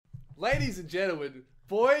Ladies and gentlemen,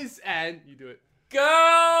 boys and... You do it.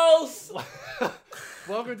 Girls!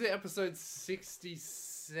 Welcome to episode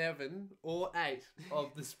 67 or 8 of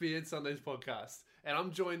the Speared Sundays podcast. And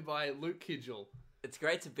I'm joined by Luke Kidgell. It's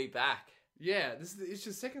great to be back. Yeah, it's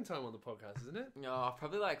your second time on the podcast, isn't it? Oh,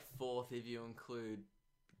 probably like fourth if you include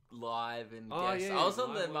live and Oh, guests. yeah, I was on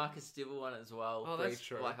live the one. Marcus Dibble one as well. Oh, that's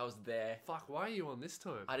true. Like I was there. Fuck, why are you on this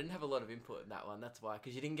time? I didn't have a lot of input in that one. That's why,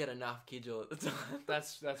 because you didn't get enough Kidgell at the time.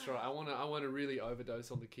 That's right. I want to really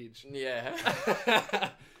overdose on the Kidge. Yeah.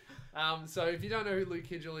 So if you don't know who Luke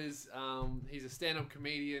Kidgell is, he's a stand-up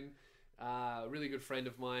comedian, really good friend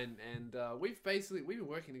of mine, and we've been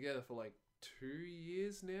working together for like 2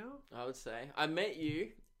 years now. I would say I met you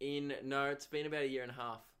it's been about a year and a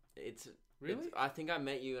half. Really? I think I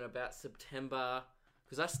met you in about September,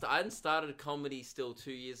 because I hadn't started comedy still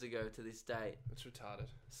 2 years ago to this date. That's retarded.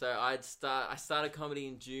 So I started comedy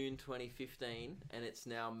in June 2015, and it's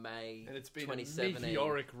now May 2017. And it's been a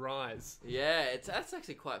meteoric rise. Yeah, that's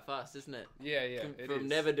actually quite fast, isn't it? Yeah, From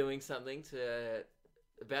never doing something to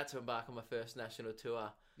about to embark on my first national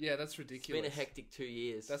tour. Yeah, that's ridiculous. It's been a hectic 2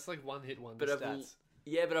 years. That's like one hit wonder But stats.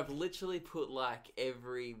 But I've literally put like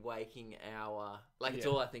every waking hour, like it's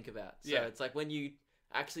all I think about. So it's like when you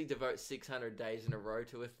actually devote 600 days in a row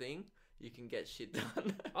to a thing, you can get shit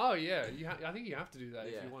done. Oh yeah, I think you have to do that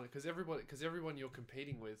if Yeah. you want it, because everyone you're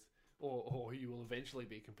competing with, or who you will eventually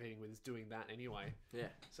be competing with, is doing that anyway. Yeah.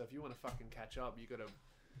 So if you want to fucking catch up, you got to,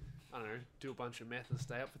 I don't know, do a bunch of meth and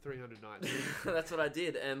stay up for 300 nights. That's what I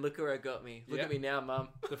did, and look where it got me. Look at me now, Mum.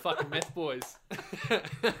 The fucking meth boys.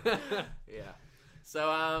 Yeah.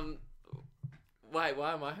 So, wait,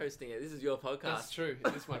 why am I hosting it? This is your podcast. That's true.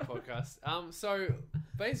 It is my podcast. So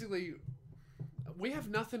basically, we have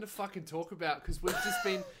nothing to fucking talk about because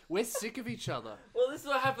we're sick of each other. Well, this is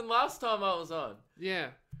what happened last time I was on.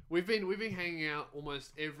 Yeah, we've been hanging out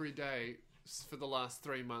almost every day for the last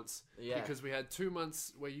 3 months. Yeah. Because we had 2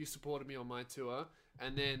 months where you supported me on my tour,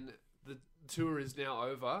 and then the tour is now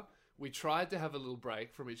over. We tried to have a little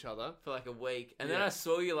break from each other For like a week. And then I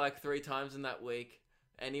saw you like 3 times in that week.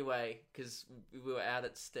 Anyway, because we were out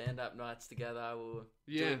at stand-up nights together. We were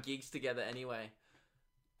doing gigs together anyway.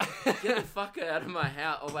 Get the fuck out of my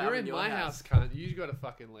house. You're in my house, cunt. You got to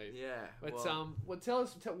fucking leave. Yeah. But tell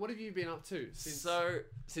us, what have you been up to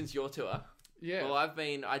since your tour? Yeah. Well,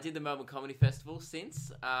 I did the Melbourne Comedy Festival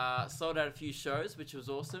since. Sold out a few shows, which was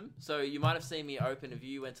awesome. So you might have seen me open if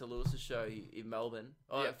you went to Lewis's show in Melbourne.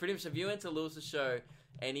 Pretty much if you went to Lewis's show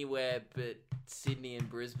anywhere but Sydney and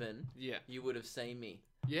Brisbane, you would have seen me.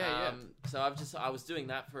 Yeah. So I was doing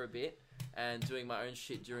that for a bit and doing my own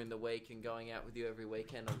shit during the week and going out with you every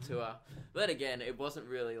weekend on tour. But again, it wasn't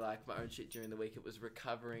really like my own shit during the week. It was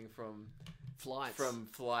recovering from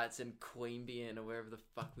flights in Queanbeyan or wherever the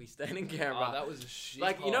fuck we stayed in Canberra. Oh, that was a shit.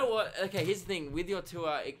 Like, you know what? Okay, here's the thing. With your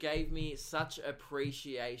tour, it gave me such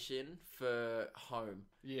appreciation for home.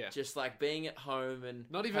 Yeah. Just like being at home and...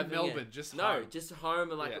 Not even Melbourne, just home. No, just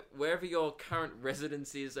home and like wherever your current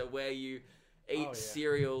residence is or where you eat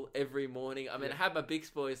cereal every morning. I mean, I had my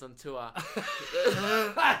Bix-Boys on tour.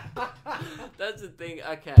 That's the thing.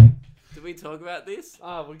 Okay. Did we talk about this?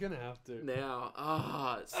 Oh, we're going to have to.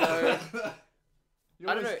 Now. So... You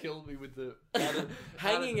always killed me with the...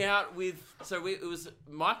 hanging out with... So it was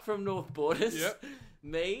Mike from North Borders,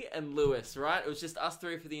 me and Lewis, right? It was just us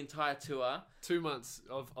three for the entire tour. 2 months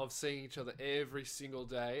of seeing each other every single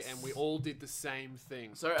day, and we all did the same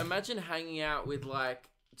thing. So imagine hanging out with like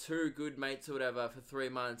 2 good mates or whatever for 3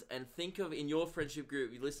 months, and think of, in your friendship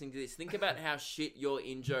group, you're listening to this, think about how shit your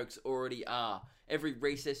in-jokes already are. Every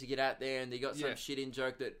recess you get out there and you got some shit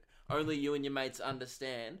in-joke that only you and your mates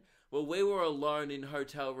understand. Well, we were alone in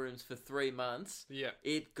hotel rooms for 3 months. Yeah.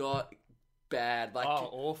 It got bad. Like,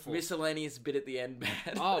 awful. Miscellaneous bit at the end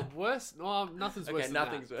bad. Worse? No, nothing's worse than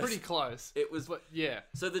nothing's that. worse. Pretty close. It was... But, yeah.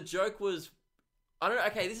 So the joke was... I don't know.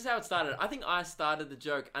 Okay, this is how it started. I think I started the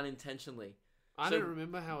joke unintentionally. I don't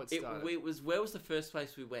remember how it started. Where was the first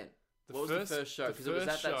place we went? What was the first show? Because it was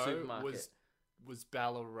at that supermarket. Was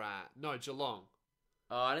Ballarat. No, Geelong.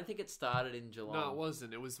 Oh, I don't think it started in Geelong. No, it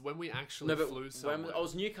wasn't. It was when we actually flew somewhere. It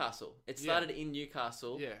was Newcastle. It started in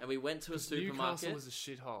Newcastle, and we went to a supermarket. Newcastle was a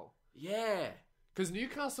shithole. Yeah. Because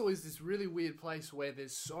Newcastle is this really weird place where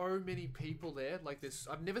there's so many people there. Like,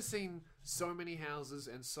 I've never seen so many houses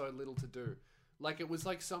and so little to do. Like, it was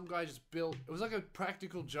like some guy just built... It was like a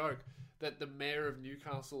practical joke that the mayor of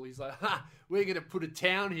Newcastle, he's like, we're going to put a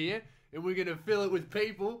town here, and we're going to fill it with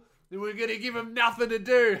people... And we're going to give them nothing to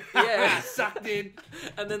do. Yeah. Sucked in.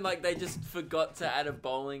 And then, like, they just forgot to add a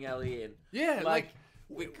bowling alley in. Yeah,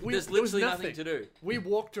 there's literally nothing to do. We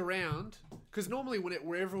walked around Because normally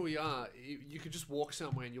wherever we are, you could just walk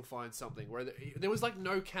somewhere and you'll find something. Where there was like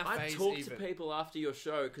no cafes. I talked to people after your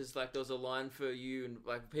show because like there was a line for you and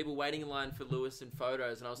like people waiting in line for Lewis and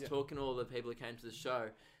photos, and I was talking to all the people who came to the show,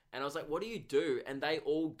 and I was like, "What do you do?" And they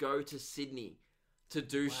all go to Sydney to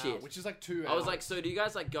do shit, which is like 2 hours. I was like, "So do you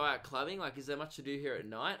guys like go out clubbing? Like, is there much to do here at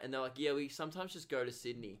night?" And they're like, "Yeah, we sometimes just go to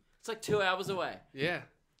Sydney. It's like 2 hours away." Yeah.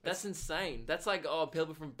 That's insane. That's like,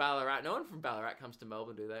 people from Ballarat. No one from Ballarat comes to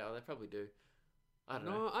Melbourne, do they? Oh, they probably do. I don't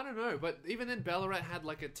know. No, I don't know. But even then, Ballarat had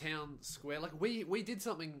like a town square. Like we did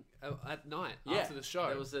something at night after the show.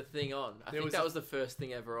 There was a thing on. I think that was the first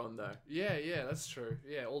thing ever on, though. Yeah, that's true.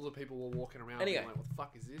 Yeah, all the people were walking around. Anyway, being like, what the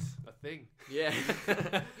fuck is this? A thing? Yeah.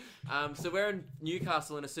 So we're in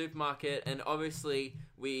Newcastle in a supermarket, and obviously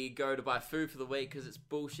we go to buy food for the week because it's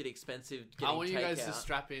bullshit expensive. I want you guys to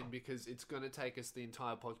strap in because it's going to take us the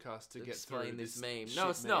entire podcast to get through this meme.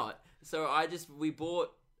 No, it's not. So we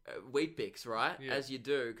bought Wheat Bix, right? Yeah. As you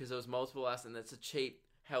do, because there was multiple us, and that's a cheap,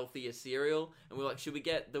 healthier cereal. And we were like, should we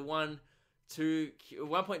get the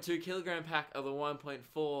 1.2 kilogram pack or the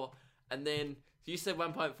 1.4? And then you said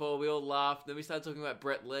 1.4. We all laughed. Then we started talking about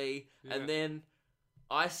Brett Lee, and then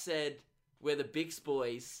I said we're the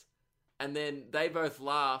Bix-Boys. And then they both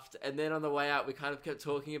laughed, and then on the way out, we kind of kept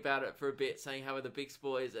talking about it for a bit, saying how we're the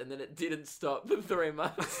Bix-Boys, and then it didn't stop for 3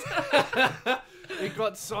 months. It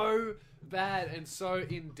got so bad and so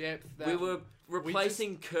in depth that we were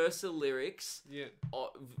replacing cursor lyrics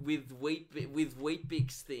with Wheat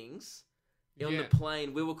Bix things on the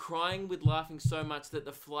plane. We were crying with laughing so much that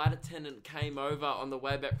the flight attendant came over on the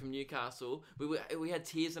way back from Newcastle. We had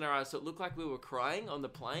tears in our eyes, so it looked like we were crying on the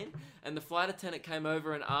plane. And the flight attendant came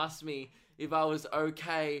over and asked me if I was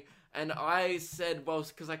okay. And I said, well,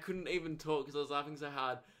 because I couldn't even talk because I was laughing so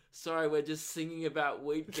hard, sorry, we're just singing about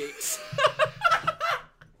Wheat Bix.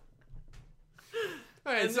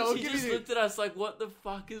 Okay, and so she just looked at us like, what the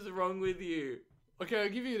fuck is wrong with you? Okay, I'll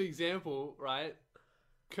give you an example, right?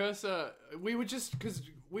 Cursor, we were just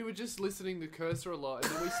listening to Cursor a lot,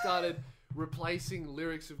 and then we started replacing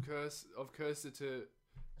lyrics of Cursor to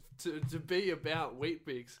be about Wheat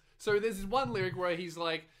Bix. So there's this one lyric where he's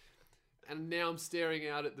like, and now I'm staring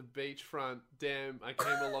out at the beachfront, damn, I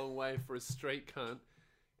came a long way for a street cunt.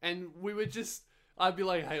 And I'd be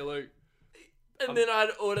like, hey Luke. And then I'd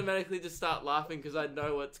automatically just start laughing because I'd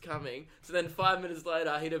know what's coming. So then 5 minutes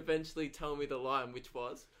later, he'd eventually tell me the line, which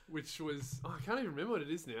was, I can't even remember what it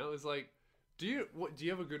is now. It was like, do you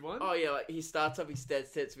have a good one? Oh yeah, like he starts up his dead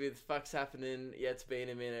sets with "fuck's happening, yeah, it's been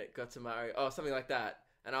a minute, got to marry," something like that.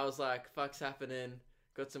 And I was like, "Fuck's happening,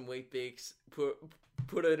 got some Wheat Bix, put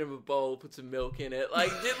it in a bowl, put some milk in it,"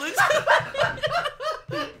 like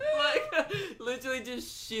literally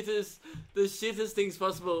just the shittest things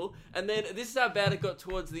possible. And then this is how bad it got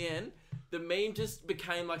towards the end. The meme just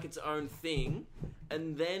became like its own thing,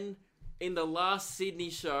 and then in the last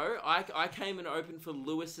Sydney show, I came and opened for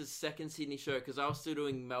Lewis's second Sydney show because I was still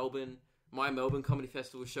doing my Melbourne Comedy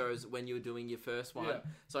Festival shows when you were doing your first one. Yeah.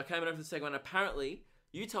 So I came and opened for the second one. Apparently,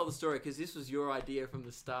 you tell the story because this was your idea from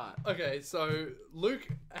the start. Okay, so Luke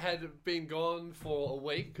had been gone for a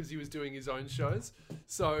week because he was doing his own shows.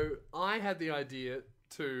 So I had the idea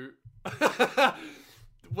to...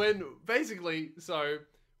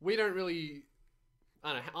 we don't really...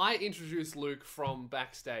 I don't know. I introduced Luke from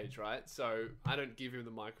backstage, right? So I don't give him the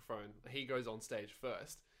microphone. He goes on stage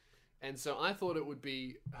first. And so I thought it would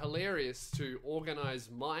be hilarious to organize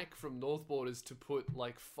Mike from North Borders to put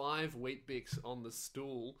like 5 Wheat Bix on the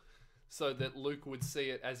stool so that Luke would see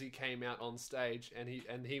it as he came out on stage, and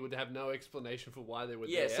he would have no explanation for why they were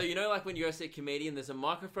there. Yeah, so you know like when you go see a comedian, there's a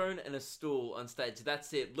microphone and a stool on stage.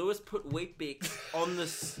 That's it. Lewis put Wheat Bix on the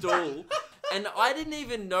stool. And I didn't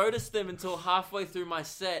even notice them until halfway through my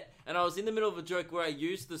set. And I was in the middle of a joke where I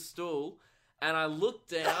used the stool. And I looked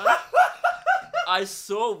down. I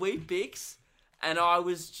saw Wheat Bix. And I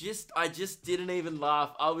just didn't even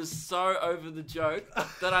laugh. I was so over the joke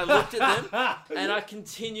that I looked at them. And I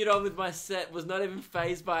continued on with my set. Was not even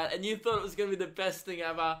fazed by it. And you thought it was going to be the best thing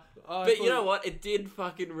ever. But you know what? It did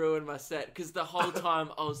fucking ruin my set. Because the whole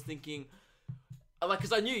time I was thinking... Like,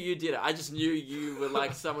 because I knew you did it. I just knew you were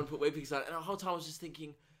like, someone put Wheat Bix on it. And the whole time I was just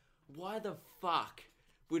thinking, why the fuck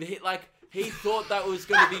would he, like, he thought that was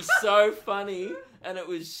going to be so funny, and it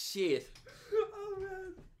was shit. Oh,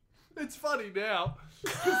 man. It's funny now,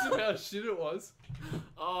 because of how shit it was.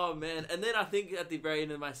 Oh, man. And then I think at the very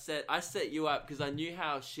end of my set, I set you up because I knew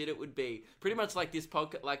how shit it would be. Pretty much like this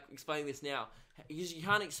podcast, like explaining this now. You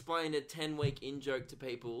can't explain a 10-week in-joke to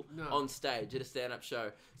people on stage at a stand-up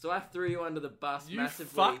show. So I threw you under the bus massively. You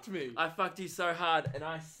fucked me. I fucked you so hard. And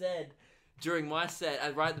I said, during my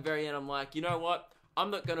set, right at the very end, I'm like, you know what? I'm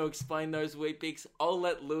not going to explain those Weet-Bix. I'll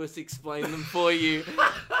let Lewis explain them for you.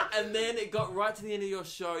 And then it got right to the end of your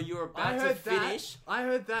show. You were about to finish. I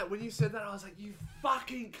heard that. When you said that, I was like, you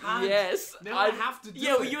fucking cunt. Yes. Now I have to do it.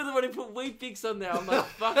 Yeah, well, you were the one who put Weet-Bix on there. I'm like,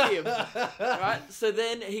 fuck him. Right? So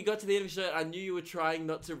then he got to the end of the show. I knew you were trying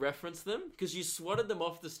not to reference them because you swatted them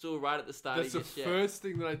off the stool right at the start That's of your the first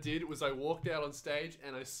thing that I did was I walked out on stage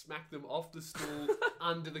and I smacked them off the stool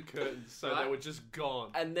under the curtains so they were just gone.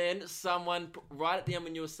 And then someone, right at the end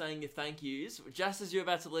when you were saying your thank yous, just as you were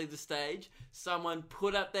about to leave the stage, someone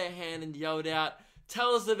put up their hand and yelled out,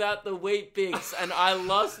 "Tell us about the Weet-Bix," and I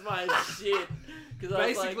lost my shit.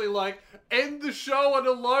 Basically, like, end the show on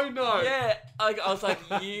a low note. Yeah, I was like,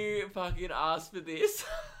 you fucking asked for this.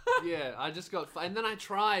 Yeah, I just got... And then I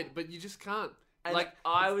tried, but you just can't. And like,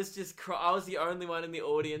 I was just... I was the only one in the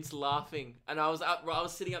audience laughing. And I was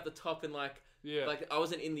sitting up the top in like... Yeah. Like, I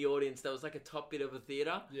wasn't in the audience. There was like a top bit of a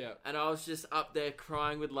theatre. Yeah. And I was just up there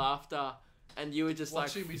crying with laughter. And you were just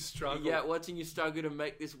watching me struggle. Yeah, watching you struggle to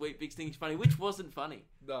make this Weet-Bix thing funny, which wasn't funny.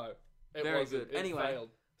 No. It Very wasn't. good. It Anyway, failed.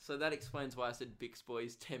 So that explains why I said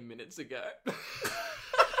Bix-Boys 10 minutes ago.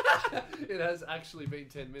 It has actually been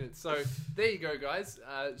 10 minutes. So, there you go, guys.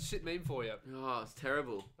 Shit meme for you. Oh, it's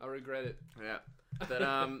terrible. I regret it. Yeah. But,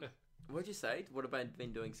 what'd you say? What have I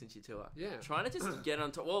been doing since your tour? Yeah. Trying to just get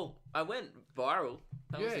on top. Well, I went viral.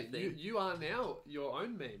 That was the thing. You are now your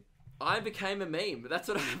own meme. I became a meme. That's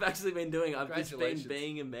what I've actually been doing. I've just been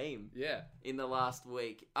being a meme. Yeah. In the last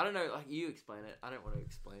week. I don't know, like, you explain it. I don't want to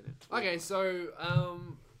explain it. Okay, so,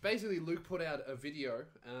 basically Luke put out a video.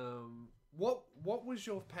 What was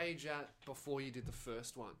your page at before you did the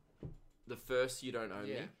first one? The first You Don't Own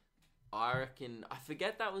Me? I reckon... I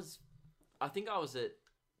forget that was... I think I was at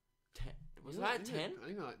 10... Was that at 10? I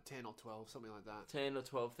think like 10 or 12, something like that. 10 or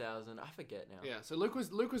 12,000. I forget now. Yeah, so Luke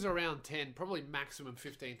was around 10, probably maximum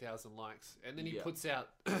 15,000 likes. And then he puts out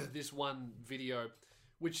this one video,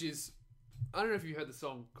 which is... I don't know if you heard the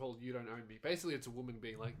song called You Don't Own Me. Basically, it's a woman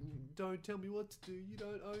being like, don't tell me what to do, you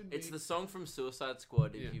don't own me. It's the song from Suicide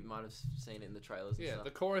Squad, if you might have seen it in the trailers and stuff. The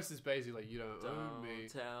chorus is basically like, you don't own me.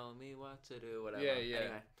 Don't tell me what to do, whatever. Yeah.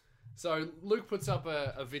 Anyway. So, Luke puts up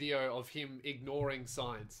a video of him ignoring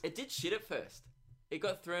signs. It did shit at first. It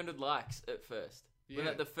got 300 likes at first. Yeah.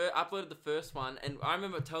 When uploaded the first one, and I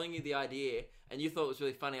remember telling you the idea, and you thought it was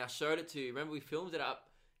really funny. I showed it to you. Remember, we filmed it up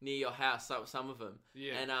near your house, some of them.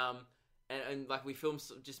 Yeah. And like we filmed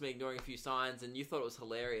just me ignoring a few signs, and you thought it was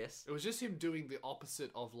hilarious. It was just him doing the opposite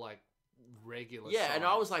of like regular. Yeah, signs. and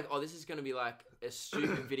I was like, oh, this is going to be like a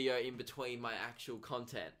stupid video in between my actual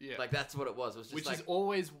content. Yeah, like that's what it was. It was just which like, is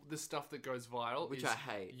always the stuff that goes viral. Which I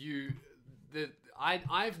hate.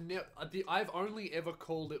 I've only ever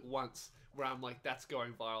called it once where I'm like, that's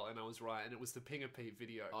going viral, and I was right, and it was the Pinger Pete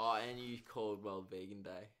video. Oh, and you called World Vegan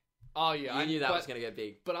Day. Oh yeah, I knew that was going to get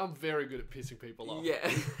big. But I'm very good at pissing people off. Yeah.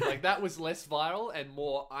 Like that was less viral and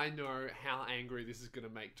more, I know how angry this is going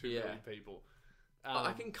to make 2 million people.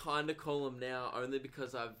 I can kind of call them now only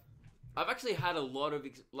because I've actually had a lot of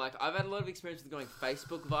I've had a lot of experience with going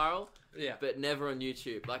Facebook viral. Yeah. But never on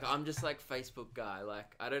YouTube. Like I'm just like Facebook guy.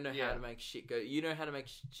 Like I don't know how to make shit go. You know how to make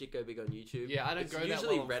shit go big on YouTube? Yeah, I don't go that well on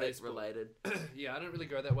Facebook. Usually Reddit Facebook. Related. Yeah, I don't really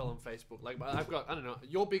go that well on Facebook. Like I've got, I don't know,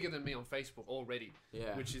 you're bigger than me on Facebook already.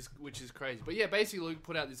 Yeah. Which is crazy. But yeah, basically Luke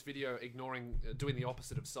put out this video doing the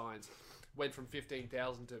opposite of signs. Went from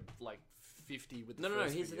 15,000 to like 50 with the first No,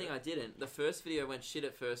 here's video. the thing, I didn't. The first video went shit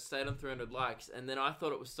at first, stayed on 300 likes, and then I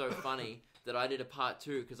thought it was so funny that I did a part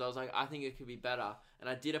 2, because I was like, I think it could be better, and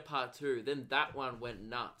I did a part 2, then that one went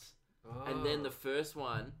nuts. And then the first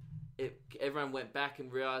one, everyone went back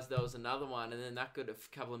and realised there was another one, and then that got a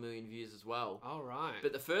couple of million views as well. Oh, right.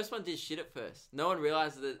 But the first one did shit at first. No one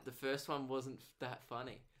realised that the first one wasn't that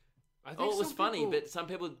funny. I think it was funny, but some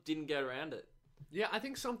people didn't get around it. Yeah, I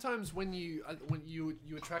think sometimes when you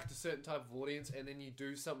attract a certain type of audience and then you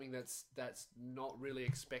do something that's not really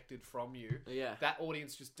expected from you, that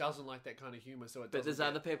audience just doesn't like that kind of humor. So it. But there's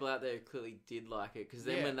other people out there who clearly did like it, because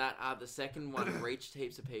then when that the second one reached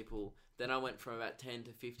heaps of people, then I went from about 10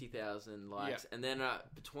 to 50,000 likes, and then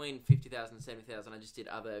between 50,000 and 70,000, I just did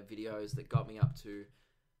other videos that got me up to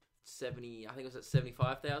 70. I think it was at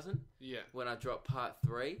 75,000. Yeah. When I dropped part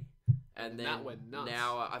 3, and then that went nuts.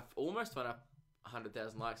 Now I've almost went up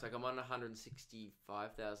 100,000 likes. Like I'm on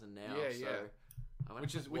 165,000 now. So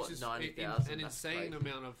which is 90,000. An insane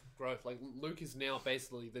amount of growth. Like Luke is now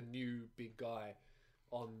basically the new big guy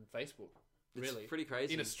on Facebook. Really, it's pretty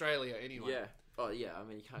crazy in Australia anyway. Yeah. Oh yeah, I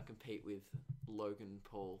mean you can't compete with Logan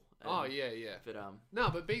Paul. Oh yeah. But no,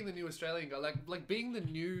 but being the new Australian guy, like being the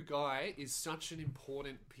new guy is such an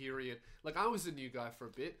important period. Like I was a new guy for a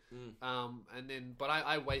bit, and then but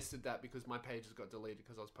I wasted that because my pages got deleted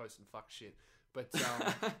because I was posting fuck shit. But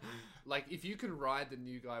like if you can ride the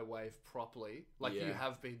new guy wave properly, like you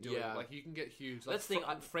have been doing, like you can get huge. Like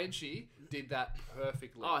Frenchie did that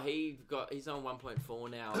perfectly. Oh, he's on 1.4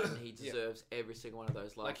 now, and he deserves every single one of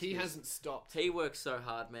those likes. Like he hasn't stopped. He works so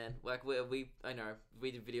hard, man. Like we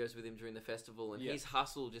did videos with him during the festival, and his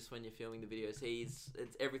hustle just when you're filming the videos,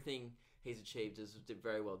 it's everything he's achieved is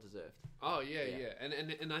very well deserved. Oh yeah.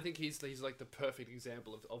 And I think he's like the perfect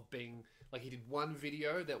example of being like he did one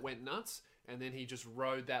video that went nuts. And then he just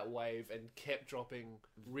rode that wave and kept dropping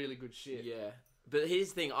really good shit. Yeah. But here's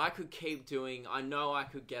the thing, I could keep doing, I know I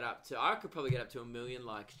could probably get up to 1 million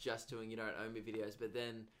likes just doing You Don't Own Me videos, but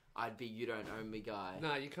then I'd be You Don't Own Me guy.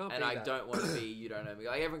 No, you can't be and that. I don't want to be You Don't Own Me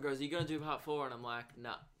guy. Like everyone goes, are you going to do part 4? And I'm like,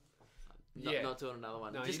 nah. Not doing another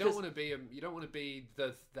one. No, you don't want to be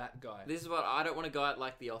that guy. This is what I don't want to go out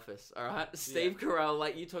like The Office. All right, Steve Carell,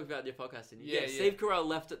 like you talked about in your podcast, didn't you? Steve Carell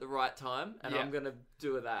left at the right time, and I'm gonna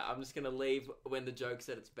do that. I'm just gonna leave when the joke's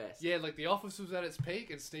at its best. Yeah, like The Office was at its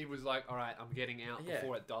peak, and Steve was like, "All right, I'm getting out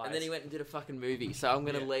before it dies." And then he went and did a fucking movie, so I'm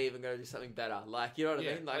gonna leave and go do something better. Like you know what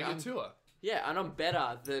I mean? Like a tour. Yeah, and I'm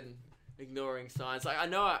better than ignoring signs. Like I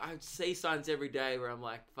know I see signs every day where I'm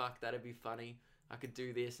like, "Fuck, that'd be funny." I could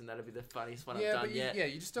do this, and that'd be the funniest one I've done yet. Yeah,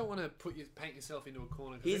 you just don't want to paint yourself into a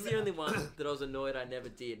corner. Here's the only one that I was annoyed I never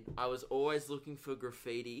did. I was always looking for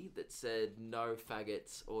graffiti that said "no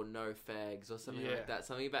faggots" or "no fags" or something like that.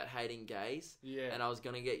 Something about hating gays. Yeah. And I was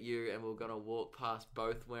gonna get you, and we were gonna walk past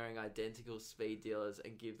both wearing identical speed dealers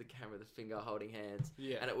and give the camera the finger holding hands.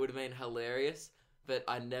 Yeah. And it would have been hilarious, but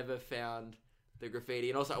I never found the graffiti,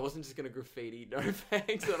 and also I wasn't just gonna graffiti "no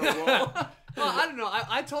fags" on a wall. Well, I don't know.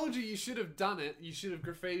 I told you should have done it. You should have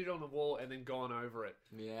graffitied on the wall and then gone over it.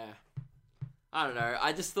 Yeah. I don't know.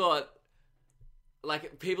 I just thought,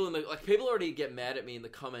 like people already get mad at me in the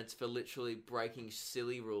comments for literally breaking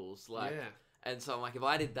silly rules. Like, and so I'm like, if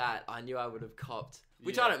I did that, I knew I would have copped.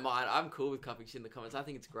 Which I don't mind. I'm cool with copping shit in the comments. I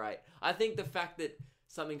think it's great. I think the fact that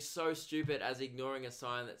something so stupid as ignoring a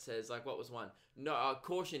sign that says, like, what was one? No,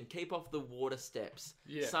 caution, keep off the water steps.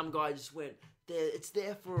 Yeah. Some guy just went, it's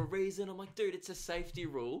there for a reason. I'm like, dude, it's a safety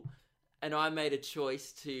rule. And I made a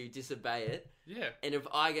choice to disobey it. Yeah. And if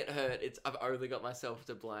I get hurt, I've only got myself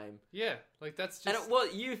to blame. Yeah. Like, that's just...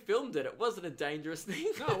 And you filmed it. It wasn't a dangerous thing.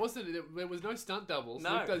 No, it wasn't. There was no stunt doubles.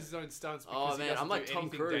 No. Luke does his own stunts because he doesn't I'm like do Tom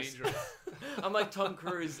anything Cruise. dangerous. I'm like Tom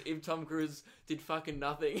Cruise if Tom Cruise did fucking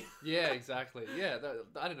nothing. Yeah, exactly. Yeah,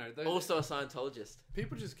 I don't know. Also a Scientologist.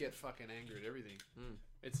 People just get fucking angry at everything.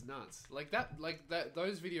 It's nuts. Like that.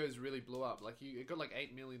 Those videos really blew up. Like it got like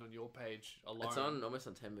 8 million on your page alone. It's almost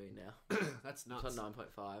on 10 million now. That's nuts. It's on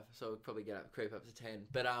 9.5, so it'll probably creep up to 10.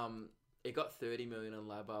 But it got 30 million on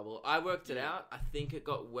Lab Bible. I worked it out. I think it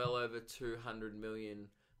got well over 200 million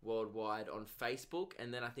worldwide on Facebook,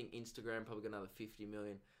 and then I think Instagram probably got another 50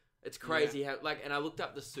 million. It's crazy how and I looked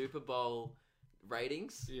up the Super Bowl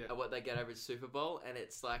ratings of what they get over Super Bowl, and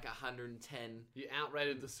it's like 110. You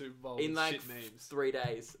outrated the Super Bowl in like shit memes. 3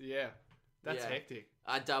 days. Yeah, that's hectic.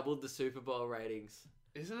 I doubled the Super Bowl ratings.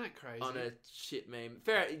 Isn't that crazy? On a shit meme.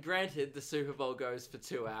 Granted, the Super Bowl goes for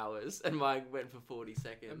 2 hours, and mine went for 40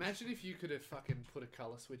 seconds. Imagine if you could have fucking put a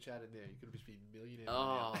colour switch out in there. You could have just been a millionaire.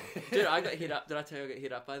 Oh, dude, I got hit up. Did I tell you I got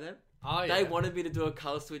hit up by them? Oh, yeah. They wanted me to do a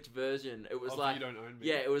colour switch version. It was like, You Don't Own Me.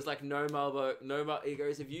 Yeah, it was like no Marlboro. He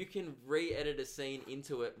goes, if you can re-edit a scene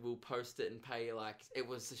into it, we'll post it and pay you like, it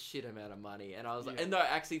was a shit amount of money. And I was like, and no,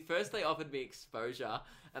 actually, first they offered me exposure.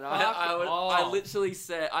 And I literally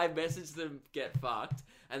said, I messaged them, get fucked.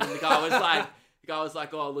 And then the guy was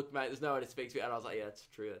like, oh, look, mate, there's no one to speak to. And I was like, yeah, that's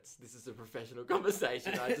true. This is a professional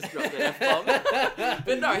conversation. I just dropped an F-bomb.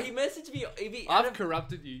 But no, he messaged me. I've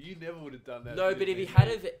corrupted you. You never would have done that. No, but if he had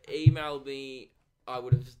have emailed me, I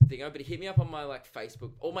would have but he hit me up on my like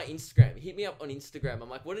Facebook or my Instagram. He hit me up on Instagram. I'm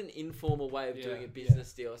like, what an informal way of doing a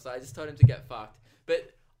business deal. So I just told him to get fucked.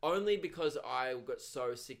 But only because I got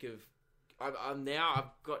so sick of... I've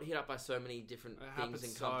got hit up by so many different things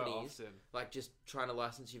and companies, so like just trying to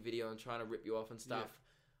license your video and trying to rip you off and stuff.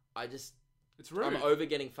 Yeah. It's rude. I'm over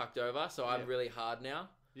getting fucked over, so I'm really hard now.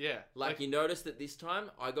 Yeah. Like you noticed that this time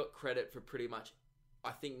I got credit for pretty much, I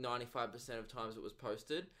think 95% of times it was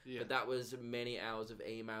posted, but that was many hours of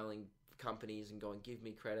emailing companies and going, give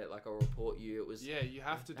me credit, like I'll report you. It was you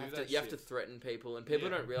have to do that. You have to threaten people, and people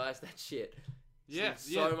don't realize that shit. Yeah,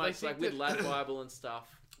 so much like with Lad Bible and stuff.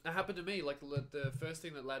 That happened to me. Like the first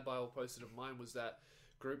thing that Lad Bible posted of mine was that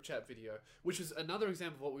group chat video, which is another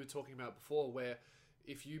example of what we were talking about before, where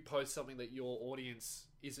if you post something that your audience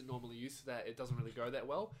isn't normally used to, that it doesn't really go that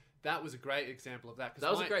well. That was a great example of that.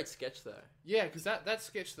 That was a great sketch, though. Yeah, because that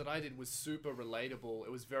sketch that I did was super relatable.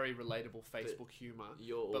 It was very relatable Facebook humor.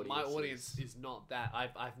 But my audience is not that.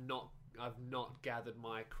 I've not gathered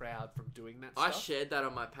my crowd from doing that stuff. I shared that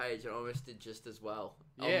on my page and almost did just as well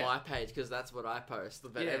on my page because that's what I post.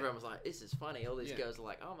 But everyone was like, this is funny. All these girls are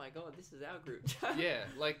like, oh my God, this is our group chat. Yeah,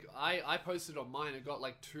 like I posted on mine, it got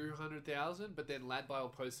like 200,000, but then Lad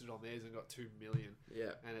Bible posted on theirs and got 2 million.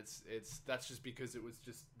 Yeah. And that's just because it was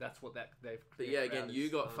just, that's what they've... But yeah, again, you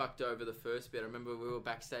got fucked over the first bit. I remember we were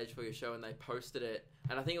backstage for your show and they posted it.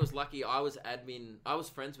 And I think it was lucky I was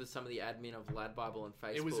friends with some of the admin of Lad Bible on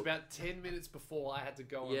Facebook. It was about 10 minutes before I had to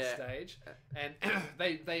go on stage. And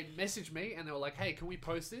they messaged me and they were like, hey, can we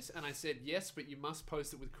post this? And I said, yes, but you must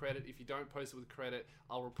post it with credit. If you don't post it with credit,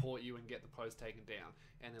 I'll report you and get the post taken down.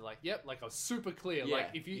 And they're like, yep, like I was super clear. Yeah, like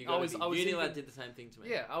if you, Unilad did the same thing to me.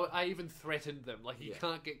 Yeah, I even threatened them. Like you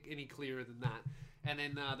can't get any clearer than that. And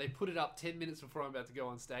then they put it up 10 minutes before I'm about to go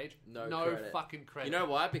on stage. No credit. Fucking credit. You know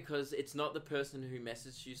why? Because it's not the person who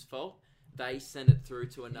messaged you's fault. They send it through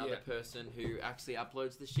to another person who actually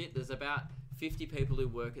uploads the shit. There's about 50 people who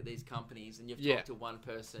work at these companies, and you've talked to one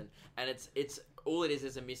person, and it's all it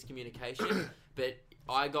is a miscommunication. But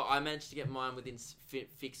I managed to get mine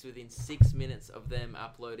fixed within 6 minutes of them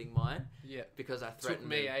uploading mine. Yeah, because I threatened. Took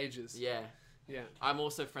me them. ages. Yeah. Yeah. I'm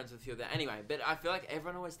also friends with you there. Anyway, but I feel like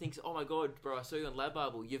everyone always thinks, oh my God, bro, I saw you on Lad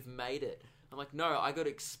Bible. You've made it. I'm like, no, I got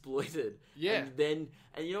exploited. Yeah. And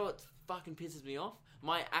you know what fucking pisses me off?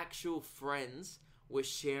 My actual friends were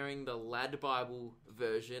sharing the Lad Bible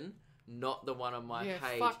version, not the one on my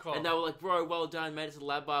page. Fuck off. And they were like, bro, well done, made it to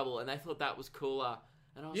Lad Bible. And they thought that was cooler.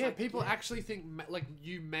 And I was like, people actually think like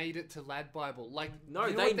you made it to Lad Bible. Like, no,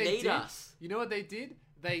 you know they need us. You know what they did?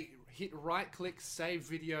 They hit right click, save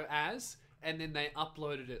video as, and then they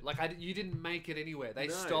uploaded it. Like you didn't make it anywhere. They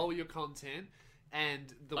stole your content,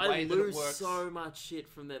 and the way that it works. I lose so much shit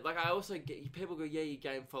from them. Like I also get people go, yeah, you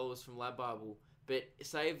gain followers from Lad Bible, but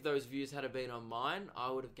say if those views had been on mine, I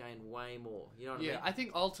would have gained way more. You know what I mean? Yeah, I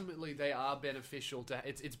think ultimately they are beneficial to.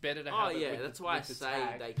 It's better to have. Oh yeah, that's why I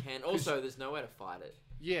say they can. Also, there's no way to fight it.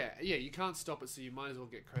 Yeah, you can't stop it, so you might as well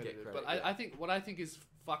get credited. But I think what I think is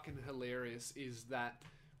fucking hilarious is that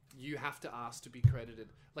you have to ask to be credited.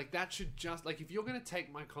 Like that should just like if you're going to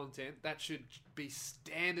take my content, that should be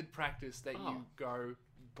standard practice that you go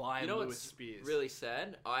buy Lewis Spears. Really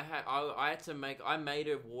sad. I made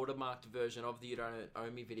a watermarked version of the You Don't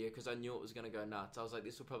Owe Me video because I knew it was going to go nuts. I was like,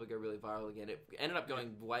 this will probably go really viral again. It ended up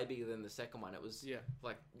going way bigger than the second one. It was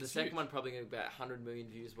like the second one probably got about 100 million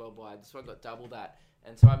views worldwide. This one got double that.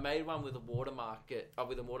 And so I made one with a watermark.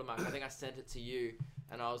 I think I sent it to you,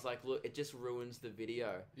 and I was like, "Look, it just ruins the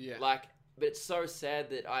video." Yeah. Like, but it's so sad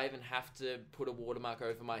that I even have to put a watermark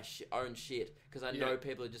over my own shit because I know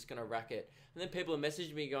people are just gonna rack it. And then people have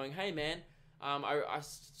messaged me going, "Hey man, I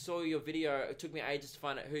saw your video. It took me ages to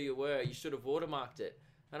find out who you were. You should have watermarked it."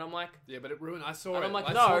 And I'm like, yeah, but it ruined. I saw and it. I'm like,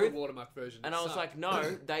 I no, saw the watermark version. And I was like,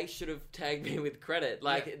 no, they should have tagged me with credit.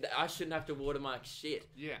 Like, I shouldn't have to watermark shit.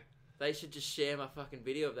 Yeah. They should just share my fucking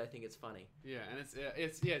video if they think it's funny. Yeah, and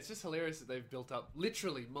it's just hilarious that they've built up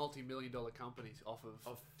literally multi-million-dollar companies off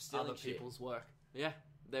of other people's work. Yeah,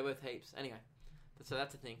 they're worth heaps. Anyway, so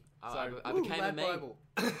that's the thing. I became a meme.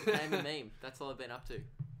 Became a meme. That's all I've been up to.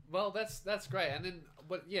 Well, that's great. And then,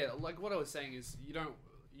 but yeah, like what I was saying is,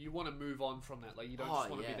 you want to move on from that. Like you don't just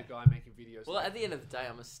want to be the guy making videos. Well, at the end of the day,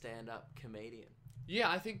 I'm a stand-up comedian. Yeah,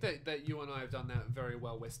 I think that you and I have done that very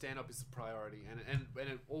well, where stand-up is the priority, and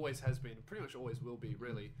it always has been, pretty much always will be,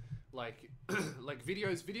 really. Like, like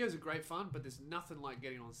videos are great fun, but there's nothing like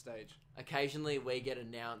getting on stage. Occasionally, we get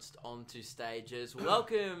announced onto stages.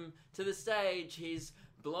 Welcome to the stage. He's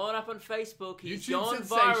blowing up on Facebook. He's gone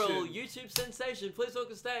viral. YouTube sensation. Please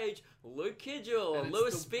welcome stage Luke Kidgell and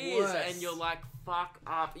Lewis Spears. Worst. And you're like, fuck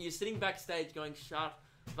up. You're sitting backstage going, shut.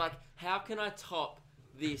 Like, how can I top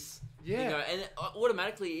this? Yeah. You know, and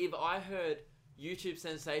automatically, if I heard YouTube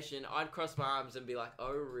sensation, I'd cross my arms and be like,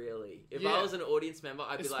 oh, really? If I was an audience member,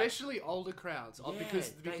 I'd be like... Especially older crowds,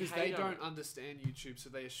 because they don't understand YouTube, so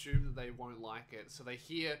they assume that they won't like it. So they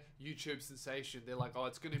hear YouTube sensation, they're like, oh,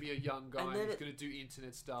 it's going to be a young guy who's going to do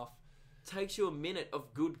internet stuff. Takes you a minute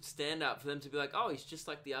of good stand-up for them to be like, oh, he's just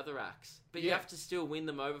like the other acts. But you have to still win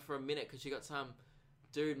them over for a minute because you got some...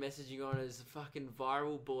 dude messaging on as a fucking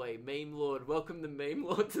viral boy, meme lord. Welcome the meme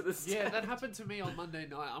lord to the stage. Yeah, that happened to me on Monday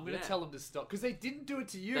night. I'm going to tell him to stop because they didn't do it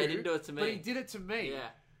to you. They didn't do it to me, but he did it to me.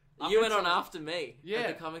 Yeah, you went on after me. Yeah,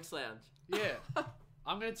 at the Comics Lounge. Yeah,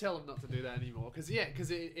 I'm going to tell him not to do that anymore. Because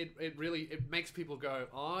it really makes people go,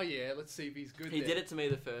 oh yeah, let's see if he's good. He did it to me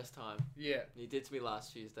the first time. Yeah. He did it to me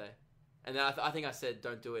last Tuesday. And then I think I said,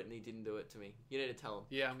 don't do it, and he didn't do it to me. You need to tell him.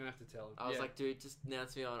 Yeah, I'm going to have to tell him. I was like, dude, just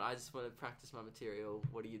announce me on. I just want to practice my material.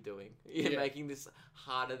 What are you doing? You're making this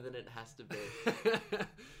harder than it has to be.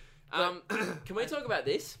 Can we talk about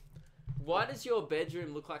this? Why does your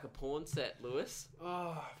bedroom look like a porn set, Lewis?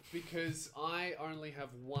 Oh, because I only have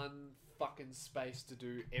one fucking space to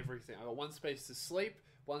do everything. I got one space to sleep,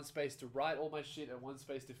 one space to write all my shit, and one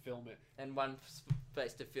space to film it. And one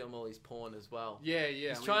space to film all his porn as well. Yeah.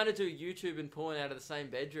 He's trying to do YouTube and porn out of the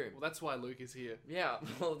same bedroom. Well, that's why Luke is here. Yeah,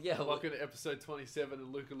 well, yeah. Welcome to episode 27,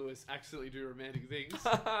 and Luke and Lewis accidentally do romantic things.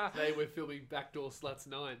 Today we're filming Backdoor Sluts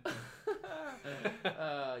 9.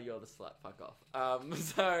 You're the slut, fuck off.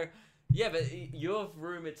 So, yeah, but your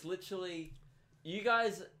room, it's literally... You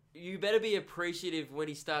guys... You better be appreciative when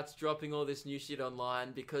he starts dropping all this new shit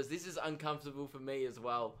online, because this is uncomfortable for me as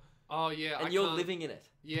well. Oh yeah, and you're living in it.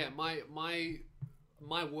 Yeah,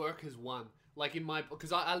 my work has won. Like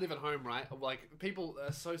because I live at home, right? Like people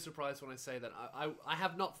are so surprised when I say that. I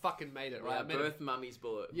have not fucking made it, right? Yeah, both mummy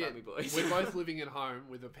boys. We're both living at home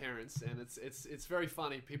with the parents, and it's very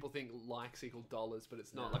funny. People think likes equal dollars, but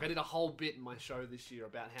it's not. No. Like I did a whole bit in my show this year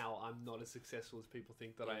about how I'm not as successful as people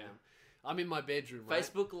think that I am. I'm in my bedroom, right?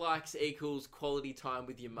 Facebook likes equals quality time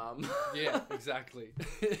with your mum. Yeah, exactly.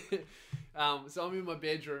 So I'm in my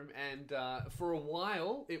bedroom, and for a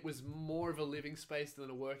while, it was more of a living space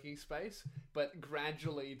than a working space. But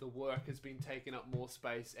gradually, the work has been taking up more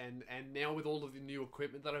space. And now with all of the new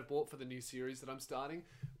equipment that I've bought for the new series that I'm starting,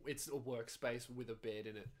 it's a workspace with a bed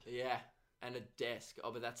in it. Yeah, and a desk.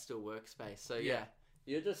 Oh, but that's still workspace. So yeah,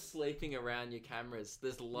 you're just sleeping around your cameras.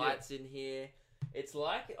 There's lights in here. It's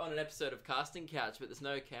like on an episode of Casting Couch, but there's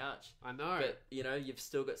no couch. I know. But, you've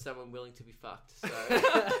still got someone willing to be fucked, so...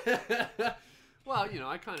 Well,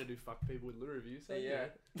 I kind of do fuck people with lure reviews. So yeah,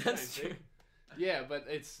 that's true. Yeah, but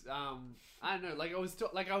it's, I don't know, like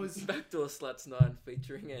I was... Backdoor Sluts 9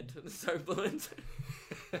 featuring Ed and Sobluent.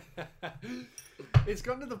 It's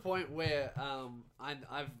gotten to the point where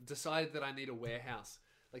I've decided that I need a warehouse.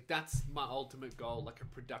 Like, that's my ultimate goal, like a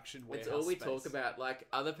production warehouse. It's all we space. talk about. Like,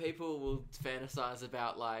 other people will fantasize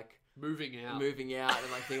about, like... Moving out. And,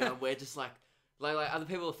 like, thinking, we're just, like, other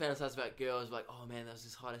people will fantasize about girls, like, oh, man, that was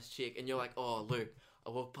this hottest chick. And you're like, oh, Luke, I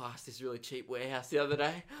walked past this really cheap warehouse the other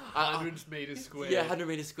day. 100 meters squared. Yeah, 100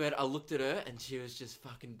 meters squared. I looked at her, and she was just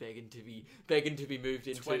fucking begging to be moved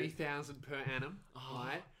into. 20,000 per annum. Oh.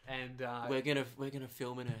 Right? And we're gonna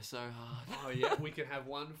film in her so hard. Oh yeah, we can have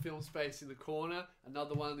one film space in the corner,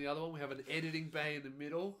 another one in the other one. We have an editing bay in the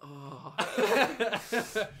middle. Oh.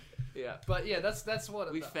 Yeah, but yeah, that's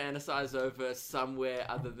what we fantasize over somewhere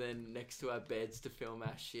other than next to our beds to film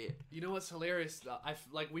our shit. You know what's hilarious?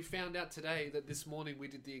 We found out today that this morning we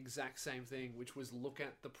did the exact same thing, which was look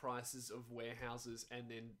at the prices of warehouses and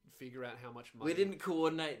then figure out how much money. We didn't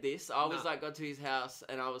coordinate this. I was got to his house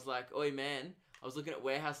and I was like, "Oi, man." I was looking at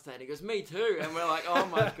warehouse today and he goes, "Me too." And we're like, "Oh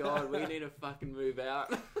my God, we need to fucking move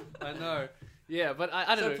out." I know. Yeah, but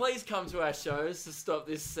I don't know. So please come to our shows to stop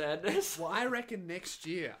this sadness. Well, I reckon next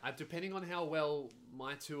year, depending on how well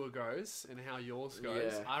my tour goes and how yours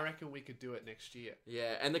goes, I reckon we could do it next year.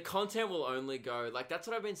 Yeah, and the content will only go... Like, that's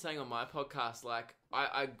what I've been saying on my podcast. Like,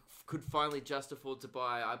 I could finally just afford to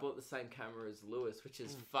buy... I bought the same camera as Lewis, which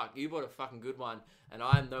is fuck. You bought a fucking good one, and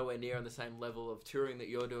I'm nowhere near on the same level of touring that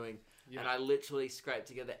you're doing. Yeah. And I literally scraped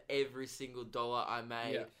together every single dollar I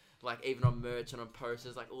made. Yeah. Like, even on merch and on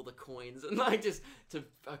posters, like, all the coins, and, like, just to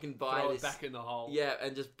fucking buy Throw this... it back in the hole. Yeah,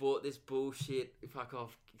 and just bought this bullshit, fuck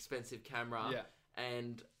off, expensive camera. Yeah.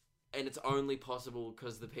 And it's only possible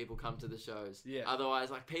because the people come to the shows. Yeah.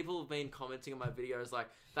 Otherwise, like, people have been commenting on my videos, like,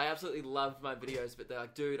 they absolutely love my videos, but they're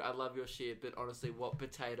like, dude, I love your shit, but honestly, what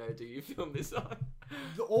potato do you film this on?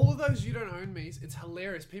 All of those You Don't Own Me's, it's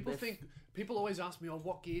hilarious. People always ask me, oh,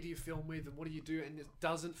 what gear do you film with and what do you do? And it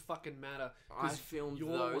doesn't fucking matter. I filmed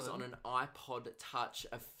those on an iPod Touch,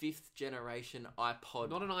 a 5th generation iPod.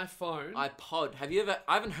 Not an iPhone. iPod.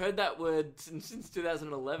 I haven't heard that word since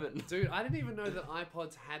 2011. Dude, I didn't even know that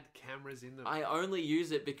iPods had cameras in them. I only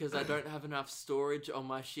use it because I don't have enough storage on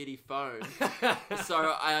my shitty phone.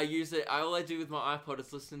 So I use it. All I do with my iPod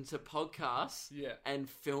is listen to podcasts and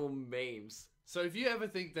film memes. So if you ever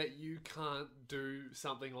think that you can't do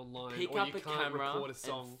something online pick or up you a can't camera record a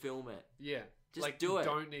song, and film it. Yeah. Just like, do it.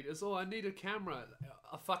 Don't need it. So I need a camera.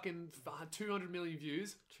 A fucking 200 million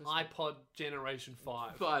views. iPod Generation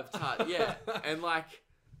 5. 5 touch, yeah. And like,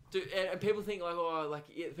 dude, and people think like, oh, like,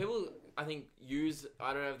 people I think use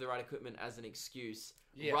I don't have the right equipment as an excuse.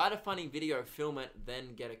 Yeah. Write a funny video, film it,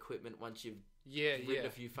 then get equipment once you've Yeah, written yeah. a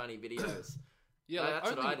few funny videos. Yeah, That's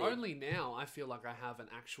what I did. only now I feel like I have an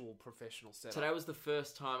actual professional setup. Today was the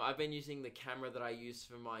first time I've been using the camera that I used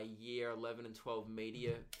for my year 11 and 12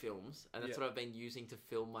 media films, and that's what I've been using to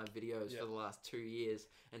film my videos for the last 2 years.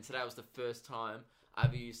 And today was the first time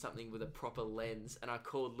I've used something with a proper lens, and I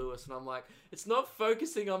called Lewis and I'm like, it's not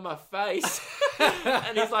focusing on my face.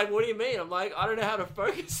 And he's like, what do you mean? I'm like, I don't know how to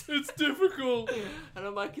focus. It's difficult. And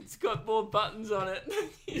I'm like, it's got more buttons on it.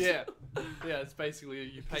 Yeah, it's basically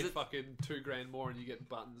you pay fucking $2,000 more and you get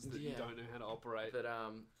buttons that you don't know how to operate. But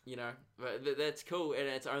you know, but that's cool, and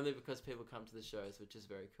it's only because people come to the shows, which is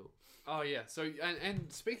very cool. Oh yeah, so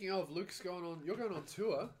and speaking of, Luke's going on. You're going on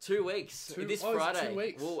tour. 2 weeks. This Friday. 2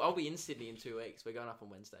 weeks. Well, I'll be in Sydney in 2 weeks. We're going up on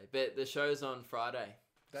Wednesday, but the show's on Friday.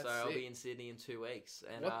 That's so I'll sick. be in Sydney in 2 weeks.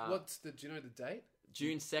 And do you know the date?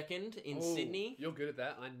 June 2nd in Sydney. You're good at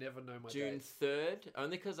that. I never know my June dates. 3rd,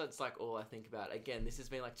 only because that's like all I think about. Again, this has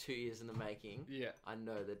been like 2 years in the making. Yeah. I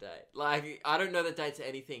know the date. Like, I don't know the date to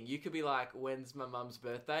anything. You could be like, when's my mum's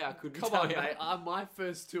birthday? I couldn't Come tell on, you. mate. My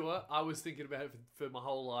first tour, I was thinking about it for my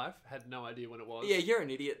whole life. Had no idea when it was. Yeah, you're an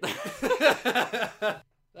idiot.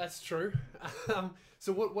 That's true.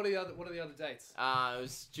 So what are the other dates? It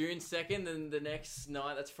was June 2nd, then the next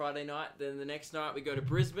night, that's Friday night. Then the next night we go to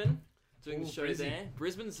Brisbane, doing the show Brizzy. there.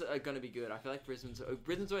 Brisbane's going to be good. I feel like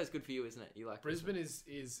Brisbane's always good for you, isn't it? You like Brisbane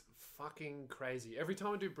is fucking crazy. Every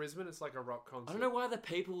time I do Brisbane, it's like a rock concert. I don't know why the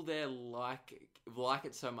people there like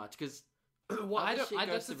it so much, because Well,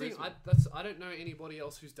 that's the thing. I don't know anybody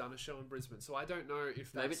else who's done a show in Brisbane, so I don't know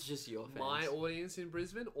if that's maybe it's just your fans. my audience in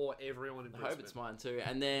Brisbane or everyone in I Brisbane. hope it's mine too.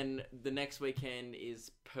 And then the next weekend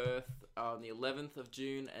is Perth on the 11th of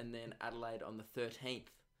June, and then Adelaide on the 13th.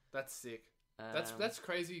 That's sick. That's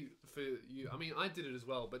crazy for you. I mean, I did it as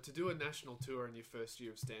well, but to do a national tour in your first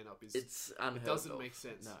year of stand-up it's unheard it doesn't of. make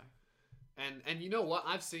sense. No. And you know what?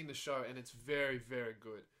 I've seen the show, and it's very, very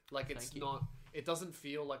good. Like, it's not... It doesn't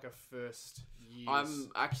feel like a first year. I'm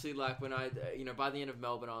actually like, when I, by the end of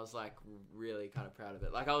Melbourne, I was like really kind of proud of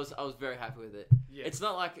it. Like I was very happy with it. Yeah. It's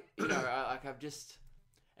not like, I've just,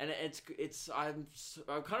 and I'm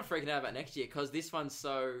kind of freaking out about next year because this one's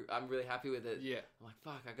I'm really happy with it. Yeah. I'm like,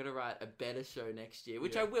 fuck, I got to write a better show next year,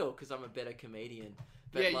 which I will because I'm a better comedian.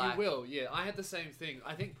 But you will. Yeah, I had the same thing.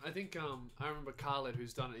 I think I remember Khaled,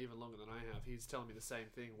 who's done it even longer than I have. He's telling me the same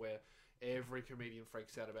thing where every comedian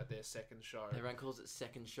freaks out about their second show. Everyone calls it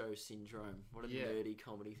second show syndrome. What a nerdy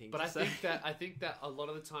comedy thing. But I think that a lot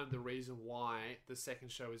of the time the reason why the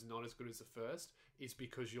second show is not as good as the first is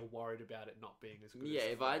because you're worried about it not being as good. Yeah,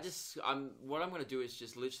 as the first. What I'm going to do is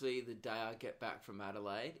just literally the day I get back from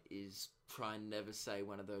Adelaide is try and never say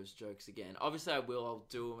one of those jokes again. Obviously, I'll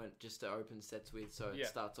do them just to open sets with, so it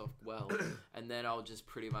starts off well, and then I'll just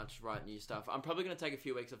pretty much write new stuff. I'm probably going to take a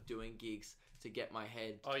few weeks of doing gigs to get my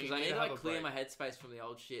head, because I need to like clear my headspace from the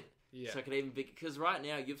old shit, so I can even be. Because right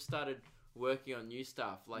now you've started working on new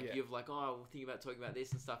stuff, like you've like, we'll think about talking about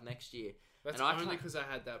this and stuff next year. That's only because I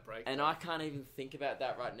had that break. And I can't even think about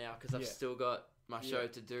that right now because I've still got my show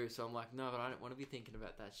to do. So I'm like, no, but I don't want to be thinking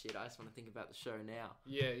about that shit. I just want to think about the show now.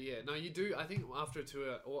 Yeah. No, you do. I think after a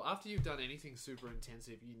tour, or after you've done anything super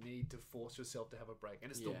intensive, you need to force yourself to have a break. And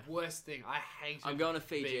it's the worst thing. I hate it. I'm going to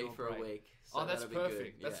Fiji for a week. So that's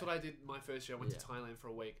perfect. Good. That's what I did my first year. I went to Thailand for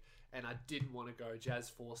a week. And I didn't want to go. Jazz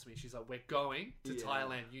forced me. She's like, we're going to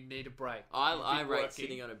Thailand. You need a break. I rate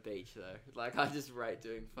sitting on a beach, though. Like, I just rate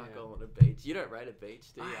doing fuck all on a beach. You don't rate a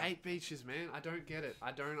beach, do you? I hate beaches, man. I don't get it.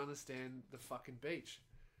 I don't understand the fucking beach.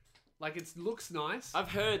 Like, it looks nice. I've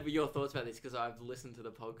heard your thoughts about this because I've listened to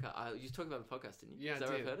the podcast. You talked about the podcast, didn't you? Yeah, I did.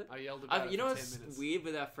 I've heard it? I yelled about it You know for what's 10 minutes. weird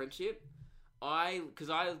with our friendship? Because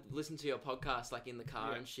I listen to your podcast, like, in the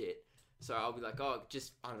car and shit. So I'll be like, I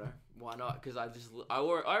don't know, why not? Because I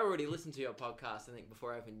already listened to your podcast, I think,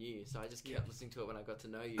 before I ever knew you. So I just kept listening to it when I got to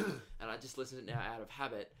know you. And I just listen to it now out of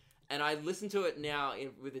habit. And I listen to it now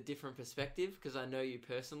with a different perspective because I know you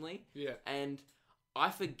personally. Yeah. And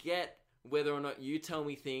I forget whether or not you tell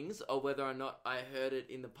me things or whether or not I heard it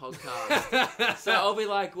in the podcast. So I'll be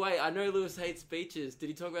like, wait, I know Lewis hates beaches. Did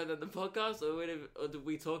he talk about that in the podcast or did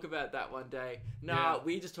we talk about that one day? Nah,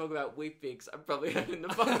 we just talk about Weet-Bix. I probably heard it in the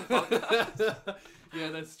fucking podcast. Yeah,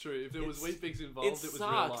 that's true. If there was Weet-Bix involved, it was sucks,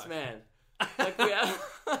 real life. Man. Like,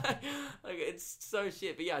 like, it's so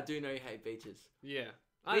shit. But yeah, I do know you hate beaches. Yeah.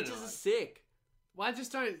 Beaches are sick. Well, I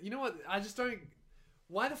just don't... You know what? I just don't...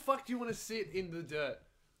 Why the fuck do you want to sit in the dirt?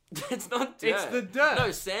 It's not dirt. It's the dirt.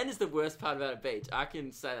 No, sand is the worst part about a beach. I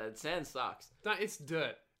can say that. Sand sucks. No, it's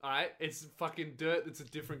dirt. Alright? It's fucking dirt that's a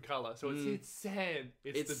different colour. So it's sand.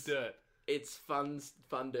 It's the dirt. it's fun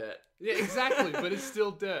dirt. Yeah, exactly. But it's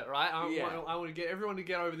still dirt, right? I want to get everyone to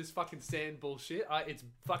get over this fucking sand bullshit. It's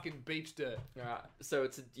fucking beach dirt. Alright, so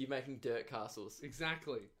you're making dirt castles.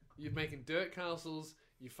 Exactly. You're making dirt castles.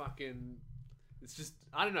 You fucking. It's just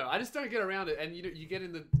I don't know. I just don't get around it. And you get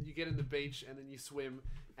in the beach and then you swim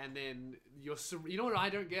and then you know what I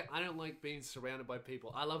don't get? I don't like being surrounded by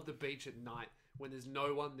people. I love the beach at night when there's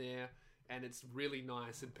no one there and it's really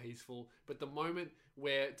nice and peaceful. But the moment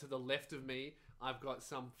where to the left of me I've got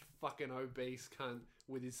some fucking obese cunt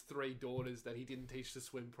with his 3 daughters that he didn't teach to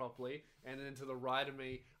swim properly, and then to the right of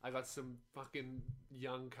me I got some fucking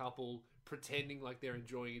young couple pretending like they're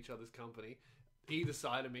enjoying each other's company either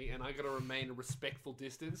side of me, and I got to remain a respectful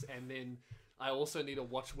distance, and then I also need to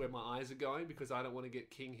watch where my eyes are going because I don't want to get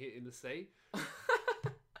king hit in the sea.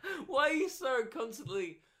 Why are you so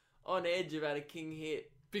constantly on edge about a king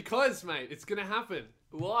hit? Because, mate, it's going to happen.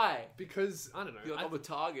 Why? Because, I don't know. You're like, I'm a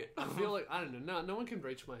target. I feel like, I don't know. No one can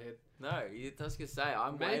reach my head. No, I was going to say,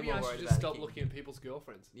 I'm Maybe way more I should worried just about stop a king looking at people's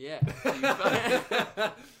girlfriends. Yeah.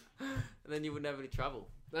 And then you wouldn't have any trouble.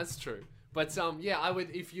 That's true. But yeah, I would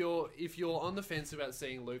if you're on the fence about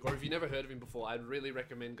seeing Luke, or if you've never heard of him before, I'd really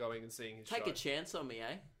recommend going and seeing his show. Take a chance on me,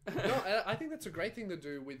 eh? No, I think that's a great thing to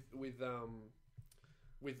do with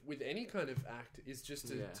any kind of act is just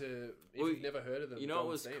to if you've never heard of them. You know what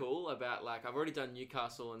was cool about I've already done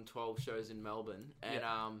Newcastle and 12 shows in Melbourne,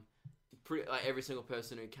 and pretty every single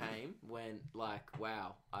person who came went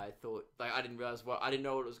wow. I thought I didn't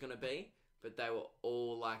know what it was going to be, but they were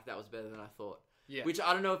all that was better than I thought. Yeah. Which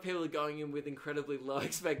I don't know if people are going in with incredibly low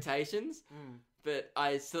expectations, but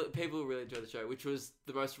people really enjoyed the show, which was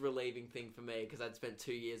the most relieving thing for me because I'd spent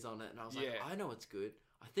 2 years on it, and I was I know it's good.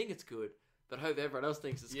 I think it's good, but I hope everyone else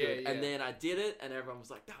thinks it's good. And then I did it, and everyone was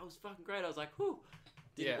like, "That was fucking great." I was like, "Whew."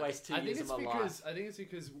 Didn't waste 2 years of my life. I think it's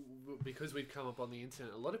because we've come up on the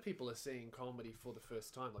internet. A lot of people are seeing comedy for the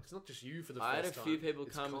first time. It's not just you for the first time. I had a few people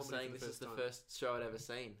come and saying this is the first show I'd ever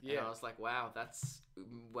seen. Yeah. And I was like, wow, that's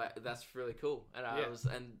really cool. And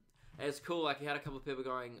and it's cool. You had a couple of people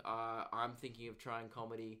going, I'm thinking of trying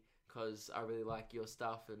comedy because I really like your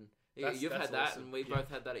stuff. And you've had that, awesome. And we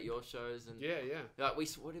both had that at your shows. And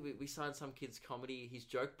we signed some kid's comedy, his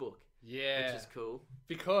joke book. Yeah. Which is cool.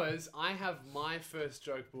 Because I have my first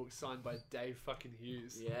joke book signed by Dave fucking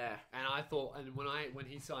Hughes. Yeah. And I thought, and when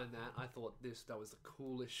he signed that, I thought that was the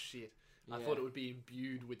coolest shit. I thought it would be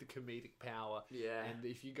imbued with the comedic power. Yeah. And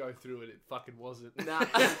if you go through it, it fucking wasn't. Nah.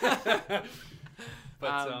 But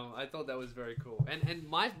I thought that was very cool. And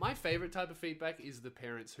my favorite type of feedback is the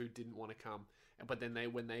parents who didn't want to come. But then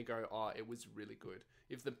when they go, it was really good.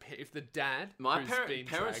 If the dad,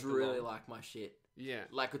 parents really like my shit. Yeah,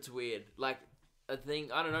 it's weird. A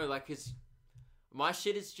thing I don't know. Cause my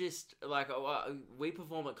shit is just we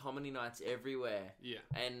perform at comedy nights everywhere. Yeah,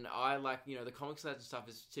 and I the comic stage and stuff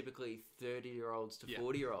is typically 30-year-olds to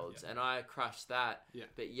 40-year-olds, and I crush that. Yeah,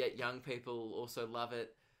 but yet young people also love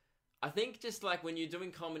it. I think just when you're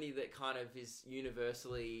doing comedy that kind of is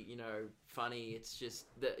universally, funny, it's just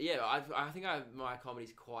that, I think my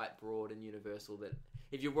comedy's quite broad and universal that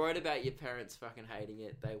if you're worried about your parents fucking hating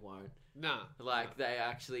it, they won't. Nah. They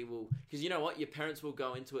actually will. Because you know what? Your parents will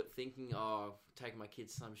go into it thinking, taking my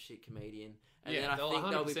kids to some shit comedian. And then I think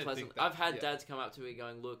they'll be pleasant. I've had dads come up to me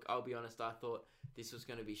going, look, I'll be honest, I thought this was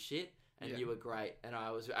going to be shit. And you were great. And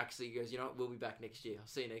I was actually, he goes, you know what, we'll be back next year. I'll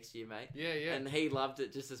see you next year, mate. Yeah, yeah. And he loved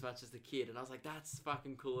it just as much as the kid. And I was like, that's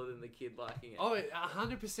fucking cooler than the kid liking it. Oh, it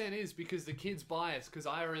 100% is because the kid's biased. Because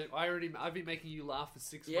I've been making you laugh for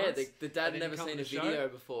 6 months. Yeah, the dad never seen a video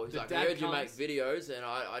before. He's like, I heard you make videos and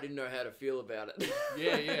I didn't know how to feel about it.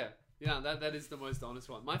 Yeah, yeah. Yeah, that is the most honest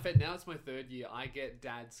one. Now it's my 3rd year. I get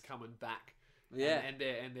dads coming back. Yeah, and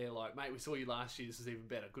they're like, mate, we saw you last year. This is even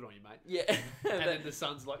better. Good on you, mate. Yeah, and then the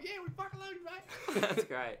son's like, yeah, we fucking love you, mate. That's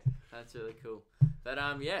great. That's really cool. But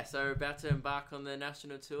so we're about to embark on the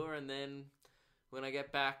national tour, and then when I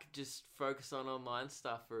get back, just focus on online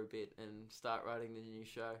stuff for a bit and start writing the new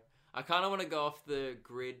show. I kind of want to go off the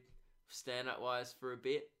grid, stand-up wise, for a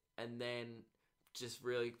bit, and then just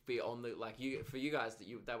really be on the for you guys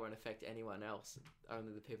that won't affect anyone else,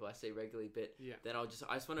 only the people I see regularly. But then I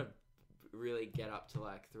just want to really get up to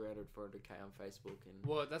 300, 400k on Facebook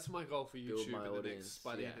and that's my goal for YouTube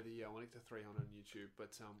by the end of the year. I want to get to 300 on YouTube.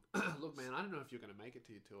 But look, man, I don't know if you're going to make it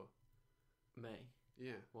to your tour. Me?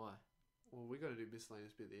 Yeah. Why? Well, we got to do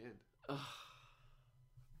miscellaneous bit at the end.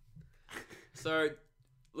 So,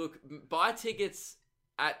 look, buy tickets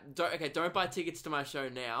don't buy tickets to my show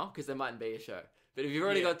now because there mightn't be a show. But if you've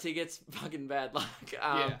already got tickets, fucking bad luck.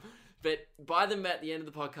 But buy them at the end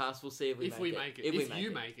of the podcast. We'll see if we make it. If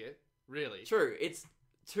you make it. Really? True. It's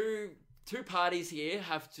two parties here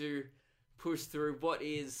have to push through what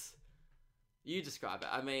is... You describe it.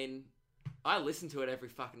 I mean, I listen to it every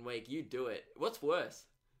fucking week. You do it. What's worse?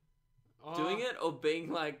 Doing it or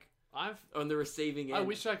being like on the receiving end? I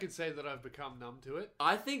wish I could say that I've become numb to it.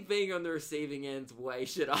 I think being on the receiving end's way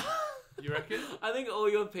shitter. You reckon? I think all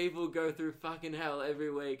your people go through fucking hell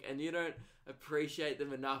every week and you don't appreciate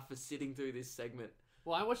them enough for sitting through this segment.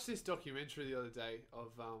 Well, I watched this documentary the other day of,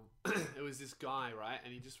 it was this guy, right?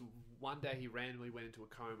 And he just, one day he randomly went into a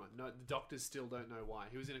coma. No, the doctors still don't know why.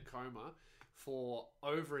 He was in a coma for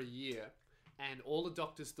over a year. And all the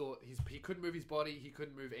doctors thought he couldn't move his body. He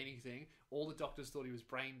couldn't move anything. All the doctors thought he was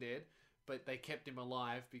brain dead. But they kept him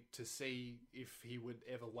alive to see if he would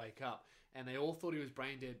ever wake up. And they all thought he was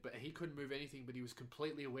brain dead, but he couldn't move anything, but he was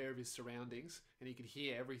completely aware of his surroundings, and he could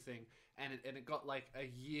hear everything. And it got like a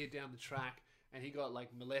year down the track, and he got like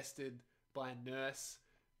molested by a nurse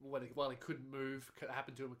while he couldn't move. It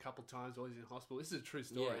happened to him a couple of times while he was in hospital. This is a true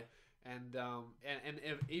story. Yeah. And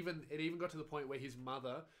it even got to the point where his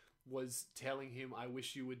mother was telling him, "I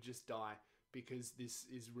wish you would just die because this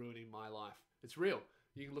is ruining my life." It's real.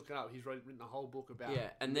 You can look it up. He's written a whole book about.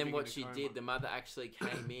 Yeah, and then what she did, the mother actually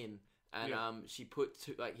came in and she put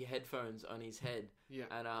your headphones on his head. Yeah,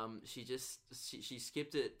 and she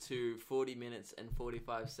skipped it to 40 minutes and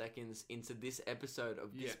 45 seconds into this episode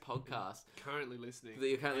of this podcast. Currently listening. That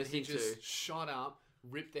you're currently listening to. He just shot up,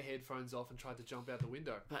 ripped the headphones off, and tried to jump out the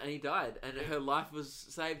window. And he died, and her life was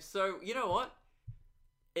saved. So you know what?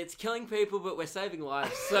 It's killing people, but we're saving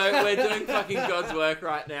lives. So we're doing fucking God's work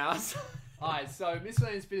right now. Alright, so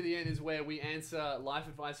miscellaneous bit of the end is where we answer life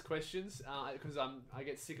advice questions because I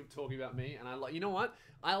get sick of talking about me, and I like. You know what?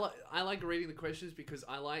 I like reading the questions because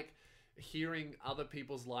I like hearing other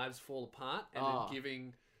people's lives fall apart and then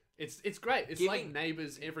giving. It's great. It's like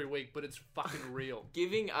Neighbours every week, but it's fucking real.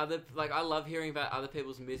 I love hearing about other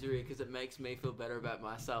people's misery because it makes me feel better about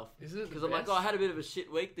myself. Isn't it? Because I'm like, I had a bit of a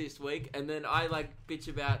shit week this week, and then I like bitch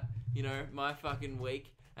about my fucking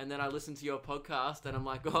week. And then I listen to your podcast, and I'm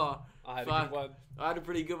like, I had a good one. I had a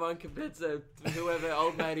pretty good one compared to whoever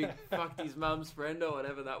old mate who fucked his mum's friend or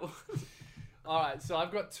whatever that was. All right, so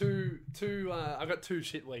I've got two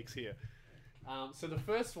shit weeks here. So the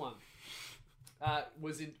first one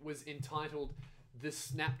was entitled "The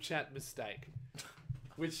Snapchat Mistake,"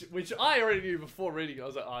 which I already knew before reading it. I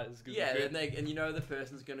was like, this is good. Yeah, and the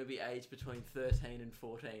person's going to be aged between 13 and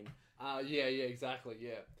 14. Yeah, exactly,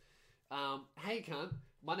 yeah. Hey, cunt.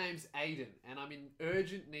 My name's Aiden, and I'm in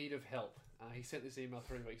urgent need of help. He sent this email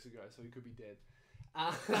 3 weeks ago, so he could be dead.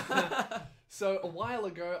 So a while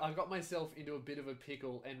ago, I got myself into a bit of a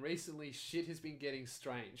pickle, and recently shit has been getting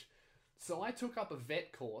strange. So I took up a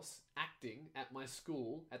vet course, acting, at my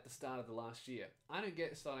school at the start of the last year. I don't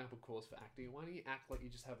get starting up a course for acting. Why don't you act like you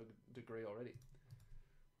just have a degree already?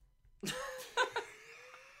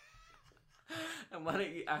 And why don't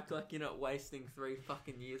you act like you're not wasting 3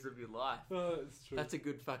 fucking years of your life? Oh, that's true. That's a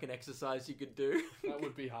good fucking exercise you could do. That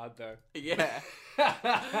would be hard, though. Yeah.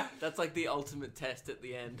 That's like the ultimate test at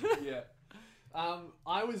the end. Yeah.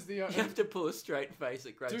 I was the... You have to pull a straight face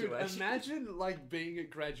at graduation. Dude, imagine, being at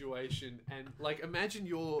graduation and, imagine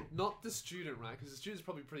you're not the student, right? Because the student's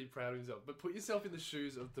probably pretty proud of himself. But put yourself in the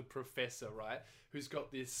shoes of the professor, right? Who's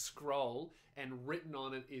got this scroll and written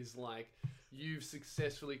on it is, you've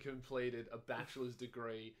successfully completed a bachelor's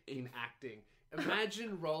degree in acting.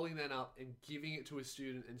 Imagine rolling that up and giving it to a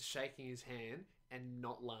student and shaking his hand and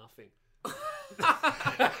not laughing.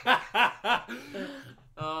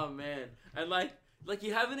 Oh man. And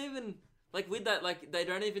you haven't even with that, they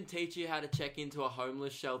don't even teach you how to check into a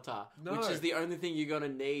homeless shelter. No. Which is the only thing you're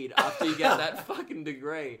gonna need after you get that fucking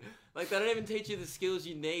degree. They don't even teach you the skills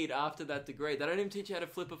you need after that degree. They don't even teach you how to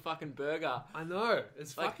flip a fucking burger. I know.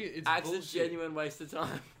 It's it's a genuine waste of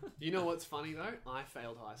time. You know what's funny though? I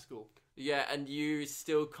failed high school. Yeah, and you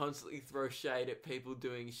still constantly throw shade at people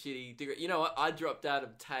doing shitty degree. You know what? I dropped out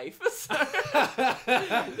of TAFE. So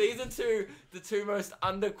these are the two most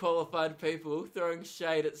underqualified people throwing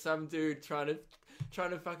shade at some dude trying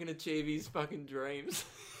to fucking achieve his fucking dreams.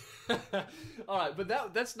 All right, but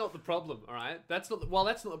that's not the problem. All right, that's not the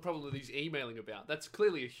problem that he's emailing about. That's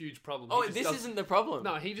clearly a huge problem. Oh, this isn't the problem.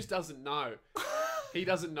 No, he just doesn't know. He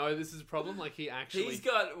doesn't know this is a problem. He's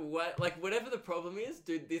got whatever the problem is,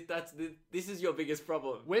 dude. This is your biggest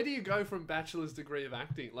problem. Where do you go from bachelor's degree of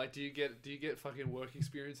acting? Do you get fucking work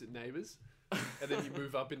experience at Neighbours, and then you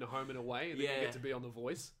move up into Home and Away, and then you get to be on The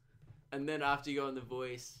Voice? And then after you go on The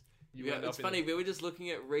Voice, You end it's up funny. We were just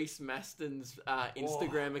looking at Reese Maston's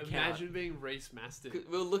Instagram account. Imagine being Reese Maston.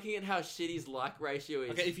 We were looking at how shit his like ratio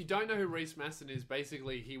is. Okay, if you don't know who Reese Maston is,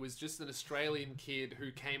 basically he was just an Australian kid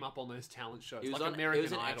who came up on those talent shows, like American Idol. He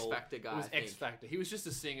was an Idol. X Factor guy. It was X Factor. He was just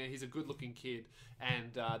a singer. He's a good-looking kid,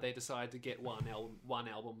 and they decided to get one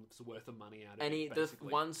album's worth of money out of and it. The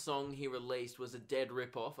one song he released was a dead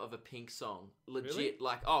rip-off of a Pink song. Legit,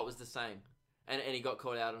 really? it was the same. And he got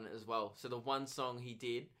called out on it as well. So the one song he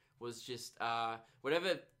did was just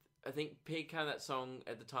whatever. I think Pink had that song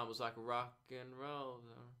at the time was like rock and roll.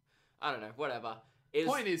 I don't know, whatever.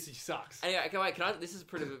 Point is, he sucks. Anyway, okay, wait, this is a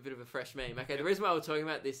bit of a fresh meme. Okay, the reason why we're talking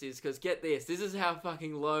about this is because, get this is how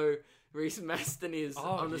fucking low Reese Maston is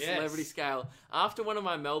on the celebrity scale. After one of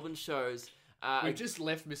my Melbourne shows... we just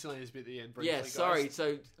left miscellaneous bit at the end briefly, guys. Sorry,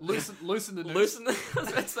 so... Loosen the noose. Loosen the... I was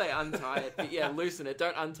about to say untie it, but yeah, loosen it.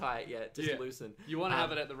 Don't untie it yet, just loosen. You want to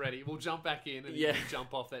have it at the ready. We'll jump back in and you can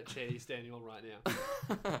jump off that chair you're standing on right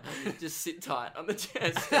now. Just sit tight on the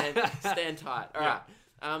chair, stand tight. All right.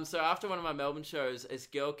 So after one of my Melbourne shows, this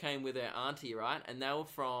girl came with her auntie, right? And they were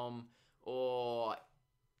from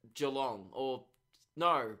Geelong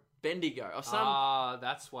Bendigo or some.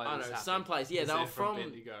 That's why. I don't know, someplace. Yeah, they were from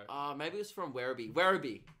Bendigo. Maybe it was from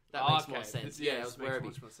Werribee. That makes more sense. It was Werribee.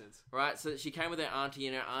 Much more sense. Right, so she came with her auntie,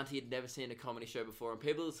 and her auntie had never seen a comedy show before. And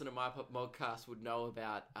people listen to my podcast would know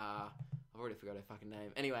about. I've already forgot her fucking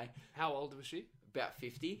name. Anyway, how old was she? About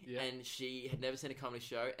 50, and she had never seen a comedy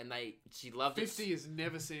show, and she loved 50 has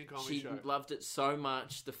never seen a comedy show. She loved it so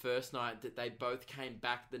much the first night that they both came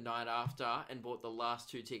back the night after and bought the last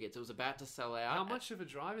 2 tickets. It was about to sell out. How much of a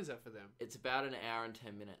drive is that for them? It's about an hour and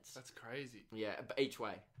 10 minutes. That's crazy. Yeah, each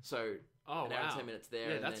way. So an hour and 10 minutes there.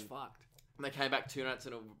 Yeah, and that's fucked. And they came back 2 nights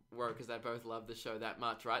in a row because they both loved the show that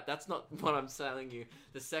much, right? That's not what I'm telling you.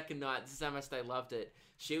 The second night, this is how much they loved it.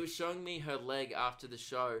 She was showing me her leg after the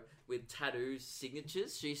show with tattoos,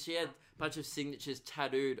 signatures. She had a bunch of signatures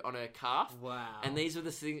tattooed on her calf. Wow. And these were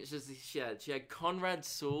the signatures she had. She had Conrad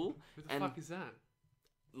Sewell. Who the fuck is that?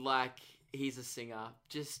 Like, he's a singer.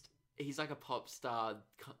 He's like a pop star.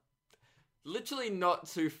 Literally not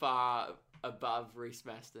too far above Reese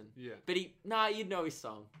Maston. Yeah. But you'd know his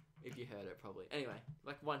song. If you heard it, probably. Anyway,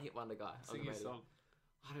 like one-hit wonder guy. Sing his song.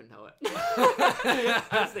 I don't know it.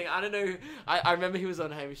 I don't know. I remember he was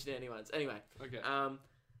on Hamish and Andy once. Anyway. Okay.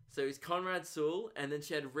 So he's Conrad Sewell, and then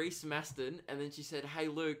she had Reese Maston, and then she said, "Hey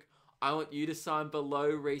Luke, I want you to sign below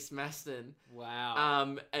Reese Maston.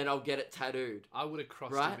 Wow. And I'll get it tattooed." I would have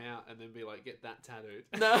crossed him out and then be like, "Get that tattooed."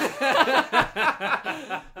 No.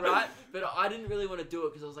 Right? But I didn't really want to do it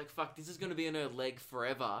because I was like, fuck, this is going to be in her leg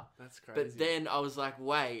forever. That's crazy. But then I was like,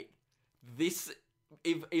 wait,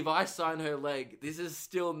 if I sign her leg, this is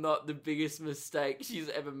still not the biggest mistake she's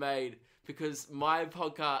ever made because my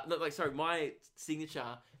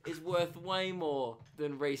signature is worth way more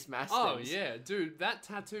than Reese Maston's. Oh, yeah. Dude, that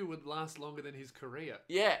tattoo would last longer than his career.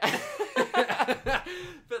 Yeah.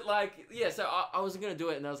 But, so I wasn't going to do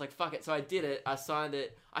it, and I was like, fuck it. So I did it. I signed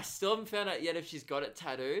it. I still haven't found out yet if she's got it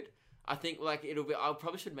tattooed. I think, I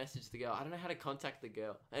probably should message the girl. I don't know how to contact the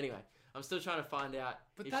girl. Anyway, I'm still trying to find out.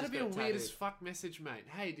 But that'd be a weird as fuck message, mate.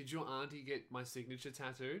 Hey, did your auntie get my signature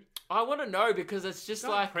tattooed? I want to know because it's just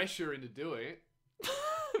Don't pressure her into doing it.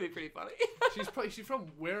 It'd be pretty funny. She's from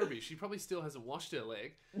Werribee. She probably still hasn't washed her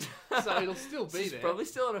leg, so it'll still be She's there. Probably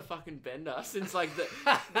still on a fucking bender since the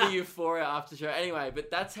Euphoria after show. Anyway, but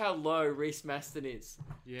that's how low Reese Maston is.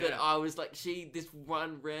 Yeah. That I was like, this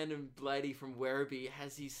one random lady from Werribee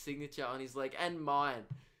has his signature on his leg and mine.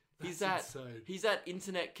 He's at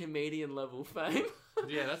internet comedian level fame.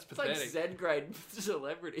 Yeah, that's pathetic. It's like Z grade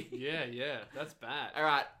celebrity. Yeah, that's bad. All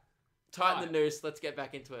right. Tighten the noose. Let's get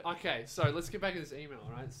back into it. Okay, so let's get back to this email,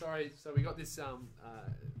 all right? Sorry, so we got this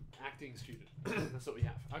acting student. That's what we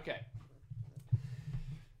have. Okay.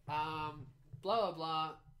 Blah, blah, blah.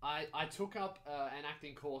 I took up an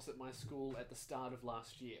acting course at my school at the start of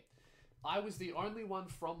last year. I was the only one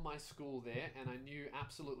from my school there, and I knew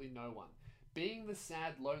absolutely no one. Being the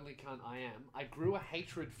sad, lonely cunt I am, I grew a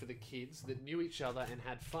hatred for the kids that knew each other and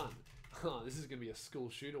had fun. Oh, this is going to be a school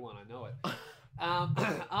shooter one, I know it.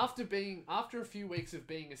 After a few weeks of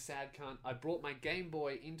being a sad cunt, I brought my Game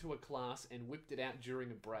Boy into a class and whipped it out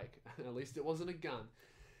during a break. At least it wasn't a gun.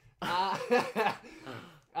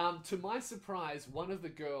 To my surprise, one of the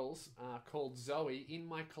girls, called Zoe, in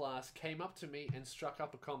my class came up to me and struck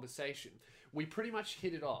up a conversation. We pretty much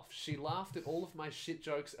hit it off. She laughed at all of my shit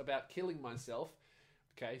jokes about killing myself.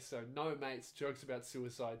 Okay, so no mates, jokes about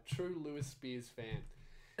suicide. True Lewis Spears fan.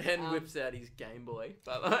 And whips out his Game Boy,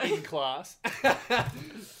 by the way. In class.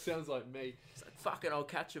 Sounds like me. Fucking, I'll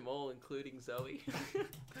catch them all, including Zoe.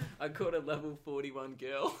 I caught a level 41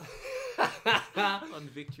 girl on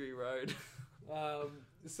Victory Road.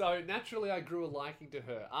 So naturally I grew a liking to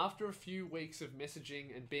her. After a few weeks of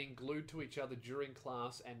messaging and being glued to each other during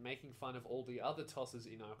class and making fun of all the other tossers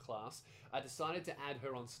in our class, I decided to add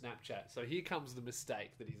her on Snapchat. So here comes the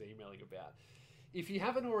mistake that he's emailing about. If you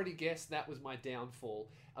haven't already guessed, that was my downfall.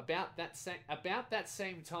 About that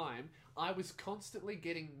same time, I was constantly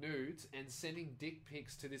getting nudes and sending dick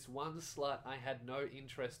pics to this one slut I had no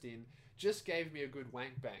interest in. Just gave me a good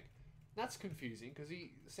wank bang. That's confusing because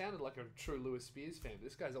he sounded like a true Lewis Spears fan.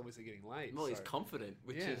 This guy's obviously getting laid. Well, so. he's confident,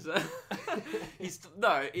 which Yeah. is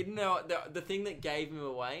the thing that gave him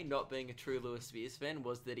away, not being a true Lewis Spears fan,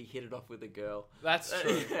 was that he hit it off with a girl. That's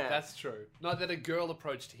true. Yeah. That's true. Not that a girl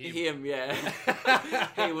approached him. Him, yeah.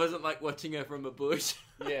 He wasn't like watching her from a bush.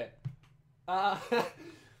 Yeah.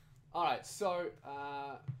 Alright, so...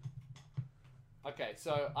 Okay,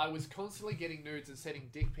 so I was constantly getting nudes and sending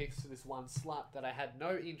dick pics to this one slut that I had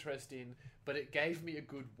no interest in, but it gave me a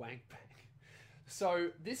good wank bang. So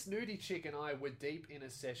this nudie chick and I were deep in a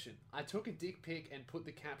session. I took a dick pic and put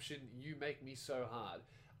the caption, "You make me so hard."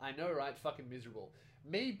 I know, right? Fucking miserable.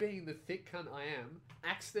 Me being the thick cunt I am,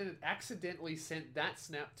 accidentally sent that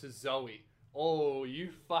snap to Zoe. Oh, you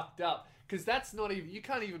fucked up. Because that's not even... You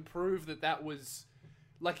can't even prove that was...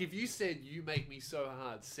 Like, if you said, "You make me so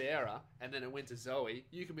hard, Sarah," and then it went to Zoe,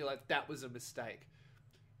 you can be like, that was a mistake.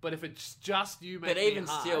 But if it's just "you make But me even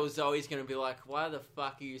hard... still, Zoe's going to be like, why the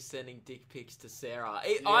fuck are you sending dick pics to Sarah?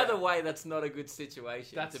 Yeah. Either way, that's not a good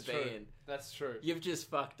situation That's to true. be in. That's true. You've just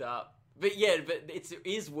fucked up. But yeah, but it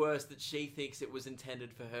is worse that she thinks it was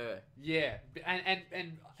intended for her. Yeah.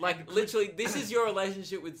 And Like, literally, this is your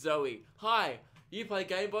relationship with Zoe. Hi, you play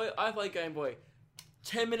Game Boy, I play Game Boy.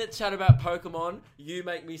 10-minute chat about Pokemon, you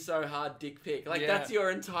make me so hard, dick pic. Like, Yeah. that's your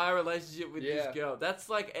entire relationship with Yeah. this girl. That's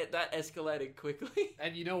like, that escalated quickly.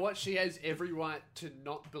 And you know what? She has every right to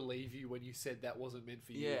not believe you when you said that wasn't meant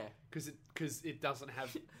for you. Yeah. Because it doesn't have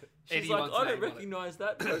She's anyone's like, I don't name on it. recognize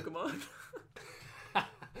that Pokemon.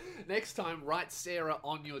 Next time, write Sarah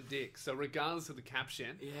on your dick. So regardless of the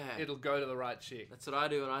caption, Yeah. it'll go to the right chick. That's what I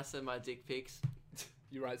do when I send my dick pics.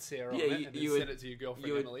 You write Sarah Yeah, on it and then send it to your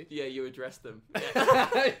girlfriend, Emily. You address them.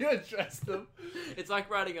 You address them. It's like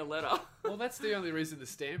writing a letter. Well, that's the only reason the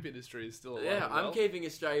stamp industry is still alive. Yeah, as I'm well. keeping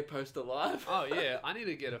Australia Post alive. Oh, yeah. I need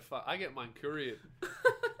to get I get mine couriered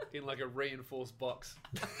in like a reinforced box.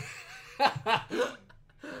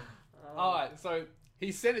 Alright, so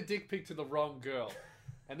he sent a dick pic to the wrong girl.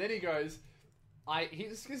 And then he goes,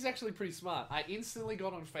 this is actually pretty smart. I instantly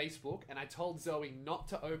got on Facebook and I told Zoe not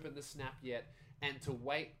to open the snap yet and to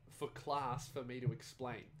wait for class for me to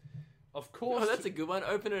explain. Of course... Oh, that's a good one.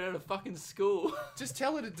 Open it at a fucking school. Just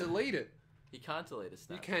tell her to delete it. You can't delete a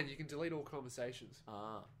snap. You can delete all conversations.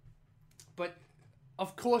 Ah. But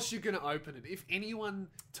of course you're going to open it. If anyone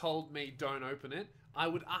told me don't open it, I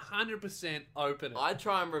would 100% open it. I'd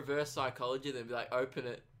try and reverse psychology then be like, open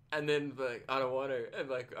it. And then be like, I don't want to. And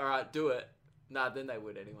be like, alright, do it. Nah, then they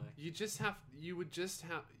would anyway.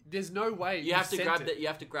 There's no way You have to grab it. You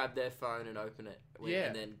have to grab their phone and open it. Yeah,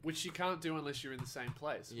 And then... which you can't do unless you're in the same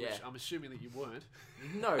place. Yeah. Which I'm assuming that you weren't.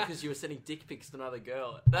 No, because you were sending dick pics to another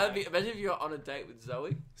girl. That'd be... Imagine if you were on a date with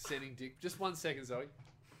Zoe. Sending dick. Just 1 second, Zoe.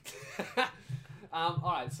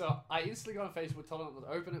 Alright, so I instantly got on Facebook, told her not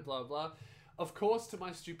to open it, blah, blah. Of course, to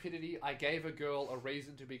my stupidity, I gave a girl a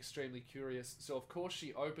reason to be extremely curious. So, of course,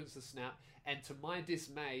 she opens the snap. And to my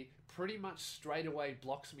dismay, pretty much straight away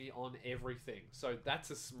blocks me on everything. So that's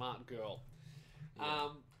a smart girl. Yeah.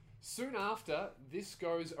 Soon after, this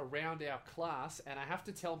goes around our class, and I have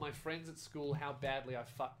to tell my friends at school how badly I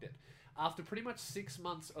fucked it. After pretty much 6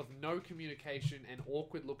 months of no communication and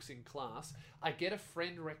awkward looks in class, I get a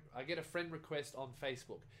friend request on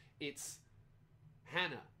Facebook. It's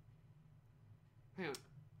Hannah. Hang on.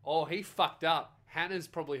 Oh, he fucked up. Hannah's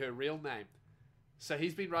probably her real name. So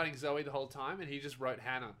he's been writing Zoe the whole time, and he just wrote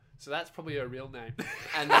Hannah. So that's probably her real name.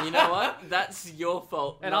 And then you know what? That's your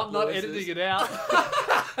fault. And I'm not Lewis's. editing it out.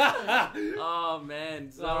 Oh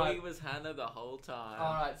man, Zoe Alright. was Hannah the whole time.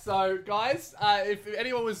 Alright, so guys, if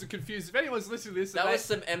anyone was confused, if anyone's listening to this... That was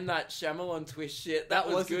some M. Night Shyamalan twist shit. That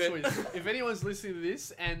was a good. twist. If anyone's listening to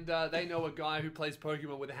this and they know a guy who plays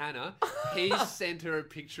Pokemon with Hannah, he sent her a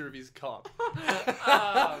picture of his cock.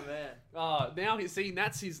 Oh man. Oh, now he's seeing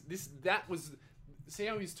see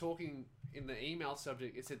how he's talking in the email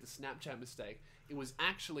subject, it said the Snapchat mistake. It was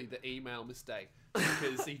actually the email mistake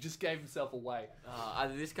because he just gave himself away.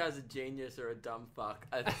 Either this guy's a genius or a dumb fuck.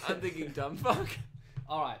 I'm thinking dumb fuck.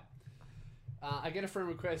 Alright. I get a friend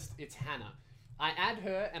request. It's Hannah. I add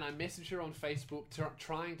her and I message her on Facebook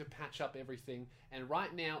trying to patch up everything, and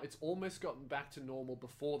right now it's almost gotten back to normal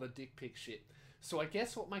before the dick pic shit. So I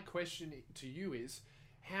guess what my question to you is,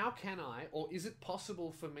 how can I, or is it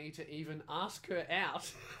possible for me to even ask her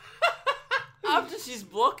out? After she's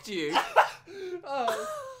blocked you.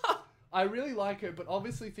 I really like her, but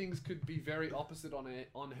obviously things could be very opposite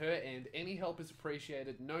on her end. Any help is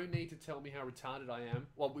appreciated. No need to tell me how retarded I am.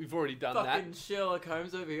 Well, we've already done that. Fucking Sherlock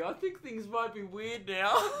Holmes over here. I think things might be weird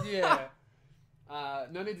now. Yeah.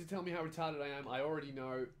 No need to tell me how retarded I am. I already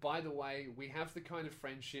know. By the way, we have the kind of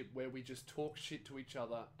friendship where we just talk shit to each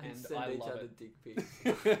other, and send I each love other it. dick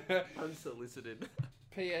pics. Unsolicited.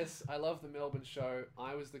 P.S. I love the Melbourne show.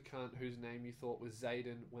 I was the cunt whose name you thought was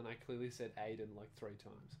Zayden when I clearly said Aiden like 3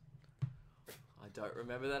 times. I don't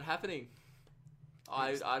remember that happening.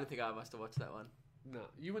 I don't think I must have watched that one. No,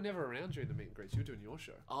 you were never around during the meet and greets. You were doing your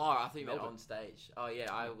show. Oh, I think you meant Melbourne. on stage. Oh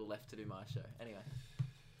yeah, I left to do my show. Anyway.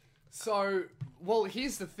 So, well,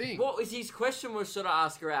 here's the thing. What was his question? Was should I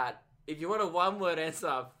ask her out? If you want a 1-word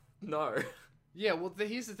answer, no. Yeah, well,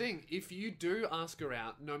 here's the thing. If you do ask her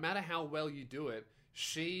out, no matter how well you do it,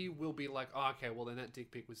 she will be like, oh, okay, well then that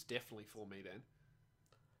dick pic was definitely for me then.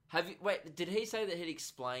 Wait, did he say that he'd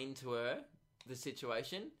explained to her the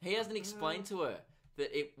situation? He hasn't explained to her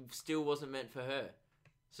that it still wasn't meant for her.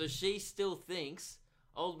 So she still thinks,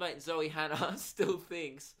 old mate Zoe Hannah still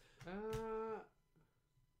thinks,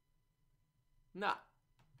 nah.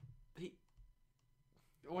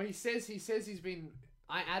 Well, he says he's been...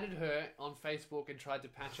 I added her on Facebook and tried to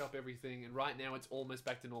patch up everything, and right now it's almost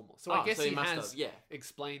back to normal. So I guess so he he must has have, yeah.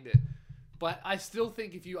 explained it. But I still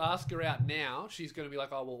think if you ask her out now, she's going to be like,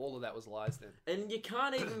 oh, well, all of that was lies then. And you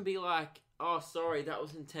can't even be like, oh, sorry, that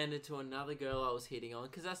was intended to another girl I was hitting on,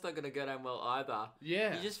 because that's not going to go down well either.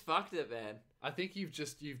 Yeah. You just fucked it, man. I think you've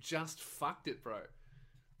just fucked it, bro.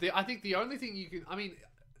 I think the only thing you can... I mean,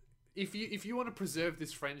 if you want to preserve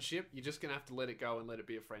this friendship, you're just going to have to let it go and let it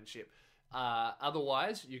be a friendship.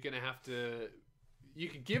 Otherwise, you're going to have to... You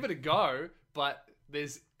can give it a go, but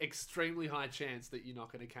there's extremely high chance that you're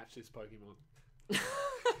not going to catch this Pokemon.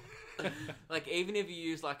 Like, even if you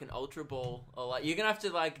use, like, an Ultra Ball, or, like, you're going to have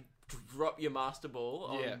to, like, drop your Master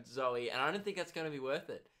Ball on Zoe, and I don't think that's going to be worth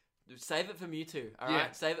it. Save it for Mewtwo, alright?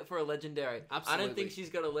 Yeah. Save it for a legendary. Absolutely. I don't think she's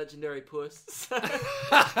got a legendary puss. So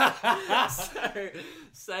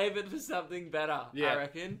save it for something better, I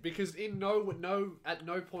reckon. Because at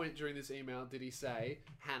no point during this email did he say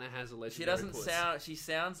Hannah has a legendary puss. She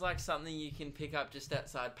sounds like something you can pick up just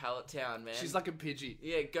outside Pallet Town, man. She's like a Pidgey.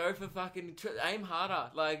 Yeah, go for fucking... aim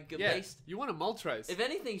harder. Like, at least... You want a Moltres. If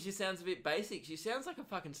anything, she sounds a bit basic. She sounds like a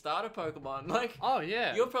fucking starter Pokemon. Like... Oh,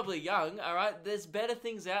 yeah. You're probably young, alright? There's better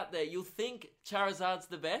things out there. You'll think Charizard's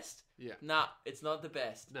the best. Yeah. Nah, it's not the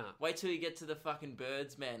best. Nah. Wait till you get to the fucking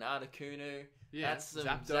birds, man. Articuno. Yeah. That's some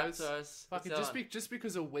Zapdos. Fucking just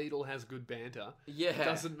because a Weedle has good banter,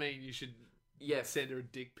 doesn't mean you should send her a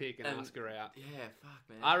dick pic and ask her out. Yeah, fuck,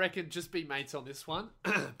 man. I reckon just be mates on this one.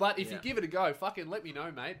 But if you give it a go, fucking let me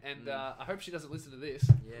know, mate. And I hope she doesn't listen to this.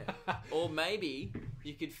 Yeah. Or maybe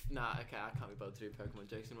you could... Nah, okay, I can't be bothered to do Pokemon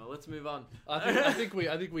jokes anymore. Let's move on. I think we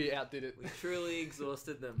outdid it. We truly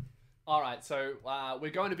exhausted them. Alright, so we're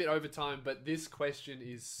going a bit over time, but this question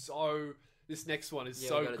is so... This next one is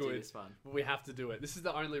so good. Do this one. We have to do it. This is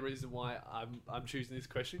the only reason why I'm choosing this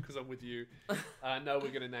question, because I'm with you. I know we're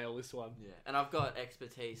going to nail this one. Yeah, and I've got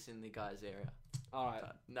expertise in the guy's area. Alright.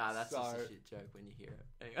 Nah, that's just a shit joke when you hear it.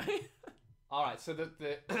 Anyway. Alright, so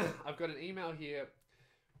I've got an email here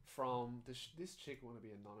from... this chick want to be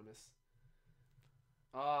anonymous?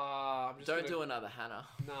 Don't do another Hannah.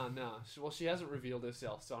 No. Well, she hasn't revealed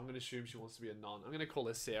herself, so I'm going to assume she wants to be a non. I'm going to call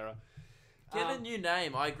her Sarah. Get a new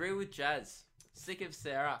name. I agree with Jazz. Sick of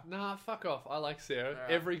Sarah. Nah, fuck off. I like Sarah.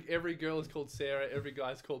 Right. Every girl is called Sarah. Every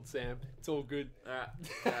guy's called Sam. It's all good.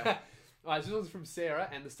 Alright. Alright, this one's from Sarah,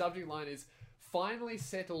 and the subject line is, finally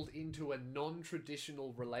settled into a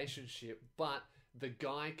non-traditional relationship, but the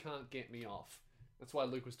guy can't get me off. That's why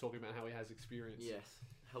Luke was talking about how he has experience. Yes.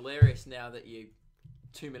 Hilarious now that you...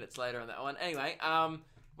 2 minutes later on that one. Anyway,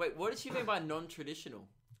 wait, what did she mean by non-traditional?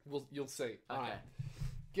 Well, you'll see. Okay. Alright.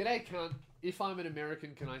 G'day, cunt. If I'm an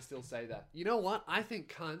American, can I still say that? You know what? I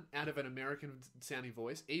think cunt, out of an American-sounding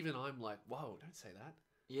voice, even I'm like, whoa, don't say that.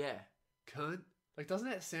 Yeah. Cunt? Like, doesn't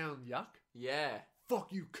that sound yuck? Yeah.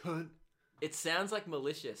 Fuck you, cunt. It sounds like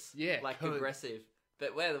malicious. Yeah, like cunt. Aggressive.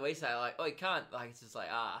 But where we say, like, oh, you can't, like, it's just like,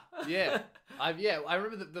 Yeah. I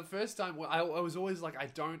remember the first time, I was always like, I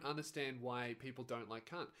don't understand why people don't like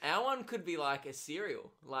cunt. Our one could be like a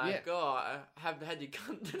cereal. Like, oh, I haven't had your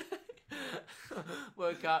cunt today.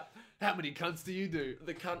 Woke up. How many cunts do you do?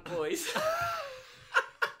 The cunt boys.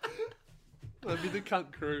 That'd be the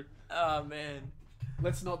cunt crew. Oh, man.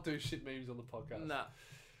 Let's not do shit memes on the podcast. No.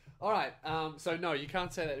 All right. So no, you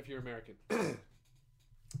can't say that if you're American.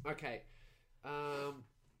 Okay. Blah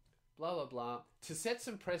blah blah. To set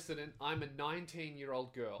some precedent, I'm a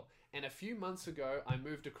 19-year-old girl, and a few months ago, I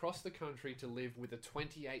moved across the country to live with a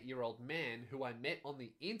 28-year-old man who I met on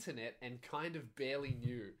the internet and kind of barely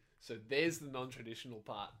knew. So there's the non-traditional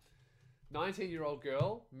part. 19-year-old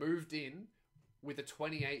girl moved in with a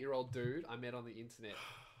 28-year-old dude I met on the internet.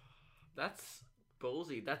 That's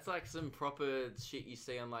ballsy. That's like some proper shit you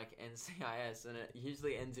see on like NCIS, and it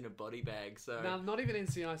usually ends in a body bag. So No, not even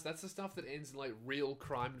NCIS. That's the stuff that ends in like real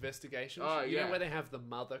crime investigations. Oh, You yeah. know where they have the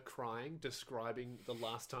mother crying, describing the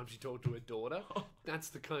last time she talked to her daughter? That's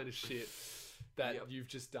the kind of shit that Yep. you've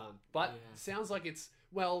just done. But Yeah. sounds like it's,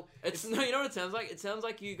 well... it's no, you know what it sounds like? It sounds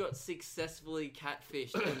like you got successfully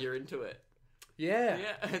catfished and you're into it. Yeah.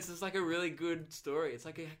 Yeah, it's just like a really good story. It's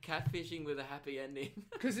like a catfishing with a happy ending.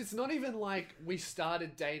 Because it's not even like we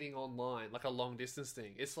started dating online, like a long distance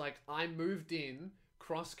thing. It's like I moved in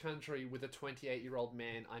cross country with a 28-year-old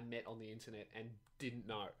man I met on the internet and didn't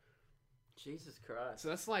know. Jesus Christ. So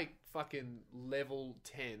that's like fucking level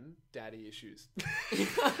 10 daddy issues.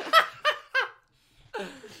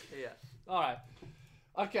 Yeah. Alright.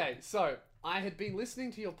 Okay, so I had been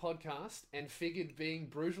listening to your podcast and figured being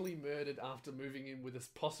brutally murdered after moving in with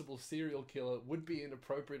a possible serial killer would be an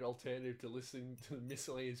appropriate alternative to listening to the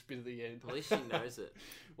miscellaneous bit at the end. At least she knows it.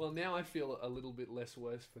 Well, now I feel a little bit less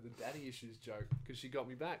worse for the daddy issues joke because she got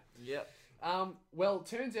me back. Yep. Well,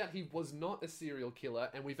 turns out he was not a serial killer,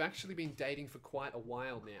 and we've actually been dating for quite a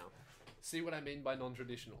while now. See what I mean by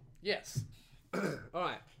non-traditional? Yes.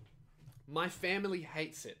 Alright. My family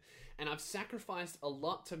hates it, and I've sacrificed a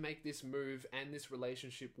lot to make this move and this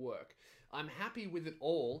relationship work. I'm happy with it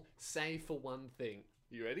all, save for one thing.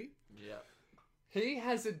 You ready? Yep. He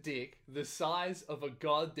has a dick the size of a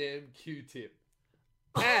goddamn Q-tip.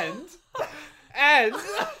 And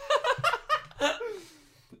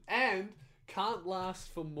can't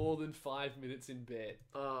last for more than 5 minutes in bed.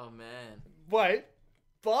 Oh, man. Wait,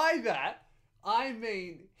 by that, I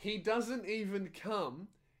mean he doesn't even come.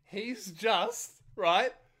 He's just,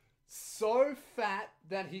 right, so fat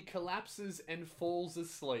that he collapses and falls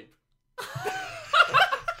asleep.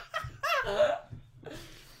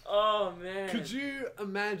 Oh, man. Could you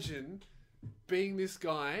imagine being this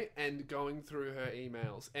guy and going through her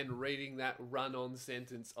emails and reading that run-on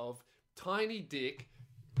sentence of tiny dick,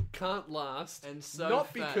 can't last, And so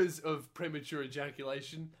not fat. because of premature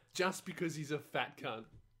ejaculation, just because he's a fat cunt.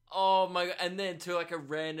 Oh, my God. And then to like a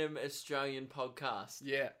random Australian podcast.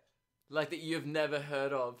 Yeah. Like that you've never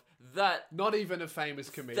heard of. That Not even a famous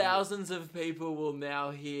comedian. thousands of people will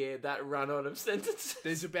now hear that run-on of sentences.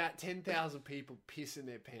 There's about 10,000 people pissing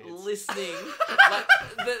their pants. Listening. Like,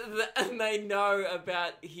 and they know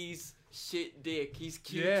about his shit dick, his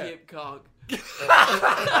Q-tip cock.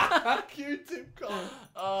 Q-tip cock.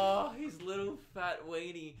 Oh, his little fat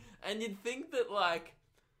weenie. And you'd think that, like,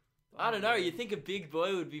 I don't know, you'd think a big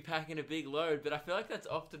boy would be packing a big load, but I feel like that's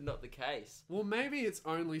often not the case. Well, maybe it's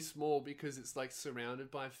only small because it's like surrounded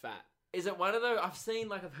by fat. Is it one of those?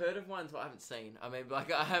 I've heard of ones, but I haven't seen. I mean, like,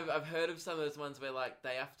 I've heard of some of those ones where, like,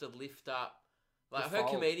 they have to lift up. Like, I've heard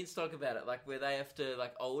comedians talk about it, like, where they have to,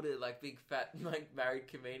 like, older, like, big fat, like, married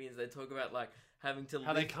comedians, they talk about, like, having to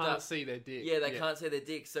How lift they can't up. see their dick. Yeah, they can't see their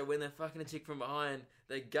dick, so when they're fucking a chick from behind,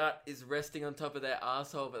 their gut is resting on top of their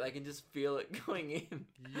asshole, but they can just feel it going in.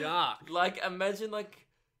 Yuck. Like, imagine, like,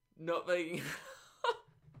 not being...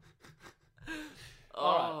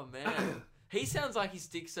 Oh, man. He sounds like his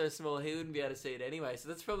dick's so small, he wouldn't be able to see it anyway, so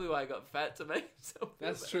that's probably why I got fat, to make himself feel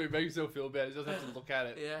That's better. true. Makes yourself feel better. Just have to look at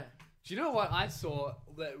it. Yeah. Do you know what I saw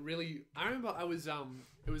that really... I remember I was,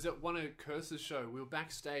 it was at one of Curse's show. We were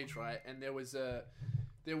backstage, right? And there was a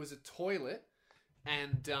toilet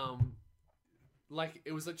and, like,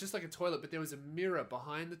 it was like, just like a toilet, but there was a mirror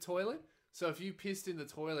behind the toilet. So if you pissed in the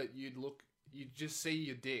toilet, you'd just see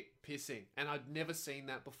your dick pissing. And I'd never seen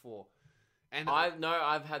that before. And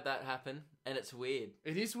I've had that happen, and it's weird.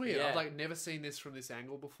 it is weird. Yeah. I've, like, never seen this from this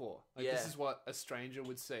angle before. Like, Yeah. this is what a stranger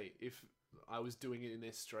would see if I was doing it in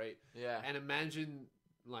their street. Yeah. And imagine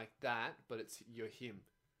like that, but you're him.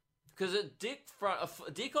 Because a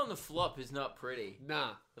dick on the flop is not pretty.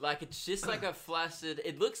 Nah. Like, it's just like a flaccid...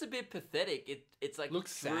 It looks a bit pathetic. It's like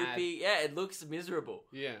Looks droopy. sad. Yeah, it looks miserable.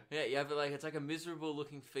 Yeah. Yeah, you have like... It's like a miserable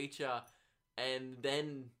looking feature. And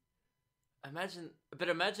then... Imagine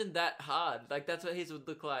that hard. Like, that's what his would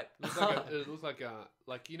look like. It looks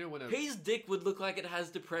like you know when His dick would look like it has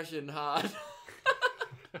depression hard.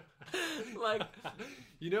 Like...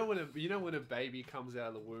 you know when a baby comes out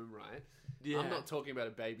of the womb, right? Yeah. I'm not talking about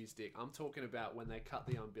a baby's dick. I'm talking about when they cut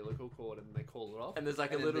the umbilical cord and they call it off. And there's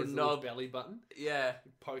like a then little there's knob. belly button Yeah.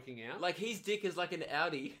 poking out. Like his dick is like an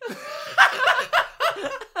Audi.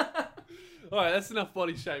 Alright, that's enough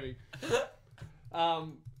body shaming.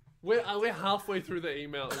 We're halfway through the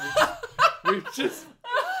email and we've just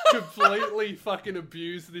completely fucking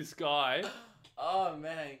abused this guy. Oh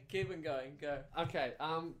man, keep it going, go. Okay,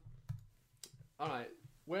 alright,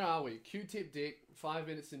 where are we? Q-tip dick, 5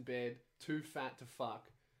 minutes in bed, too fat to fuck.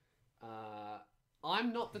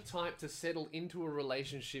 I'm not the type to settle into a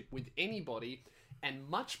relationship with anybody and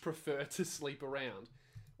much prefer to sleep around.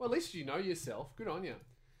 Well, at least you know yourself. Good on you.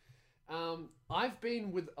 I've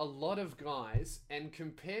been with a lot of guys, and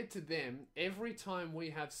compared to them, every time we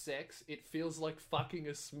have sex, it feels like fucking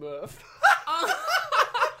a Smurf.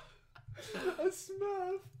 A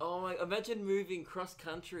Smurf. Oh my! Imagine moving cross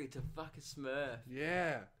country to fuck a Smurf.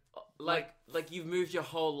 Yeah. Like you've moved your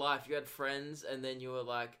whole life. You had friends, and then you were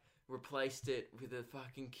like replaced it with a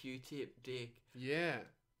fucking Q-tip dick. Yeah.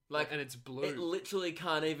 Like, and it's blue. It literally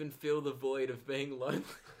can't even fill the void of being lonely.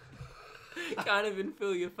 Can't even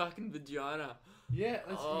fill your fucking vagina. Yeah,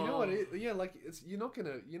 you know what? You're not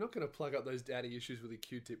gonna plug up those daddy issues with a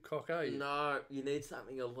Q-tip cock, are you? No, you need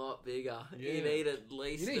something a lot bigger. Yeah. You need at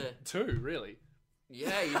least you need two, really.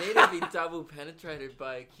 Yeah, you need to be double penetrated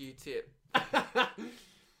by a Q-tip.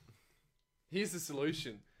 Here's the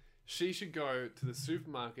solution. She should go to the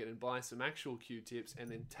supermarket and buy some actual Q-tips and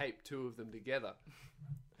then tape 2 of them together.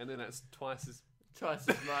 And then that's twice as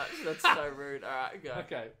much. That's so rude. Alright, go.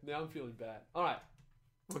 Okay, now I'm feeling bad. Alright.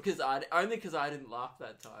 Because I didn't laugh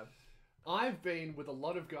that time. I've been with a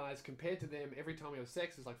lot of guys, compared to them, every time we have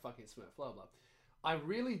sex, it's like fucking Smurf, blah, blah. I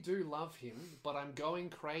really do love him, but I'm going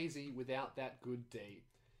crazy without that good D.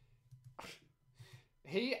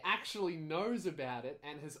 He actually knows about it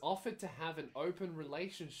and has offered to have an open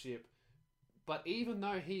relationship, but even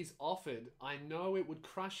though he's offered, I know it would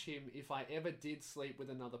crush him if I ever did sleep with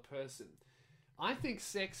another person. I think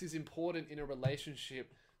sex is important in a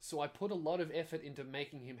relationship, so I put a lot of effort into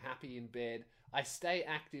making him happy in bed. I stay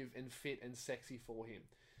active and fit and sexy for him.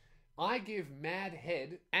 I give mad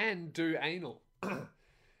head and do anal.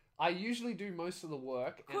 I usually do most of the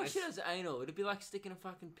work. Of course she does anal. It'd be like sticking a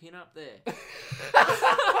fucking pin up there.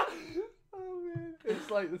 Oh man, it's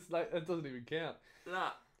like that doesn't even count.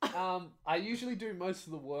 Nah. I usually do most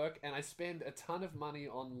of the work, and I spend a ton of money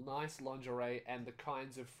on nice lingerie and the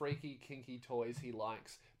kinds of freaky, kinky toys he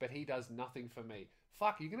likes, but he does nothing for me.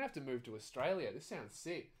 Fuck, you're gonna have to move to Australia. This sounds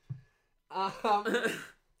sick.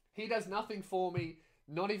 He does nothing for me,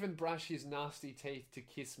 not even brush his nasty teeth to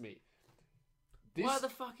kiss me. Why the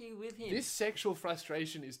fuck are you with him? This sexual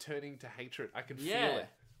frustration is turning to hatred. I can feel it.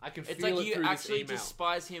 I can feel it It's like you through actually this email.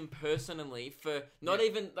 despise him personally for not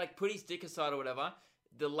even, like, put his dick aside or whatever,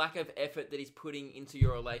 the lack of effort that he's putting into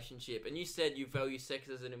your relationship. And you said you value sex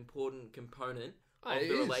as an important component of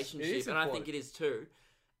the relationship, and I think it is too.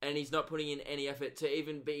 And he's not putting in any effort to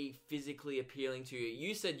even be physically appealing to you.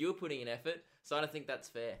 You said you're putting in effort, so I don't think that's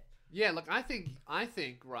fair. Yeah, look, I think,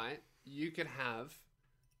 right, you could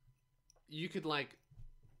like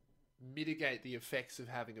mitigate the effects of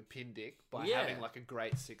having a pin dick by having like a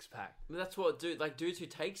great 6-pack. I mean, that's what dudes who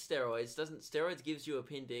take steroids gives you a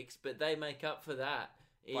appendix, but they make up for that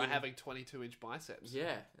by having 22-inch biceps.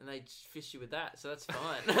 Yeah, and they just fish you with that, so that's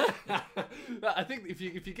fine. I think if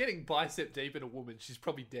you're getting bicep deep in a woman, she's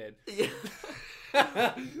probably dead. Yeah.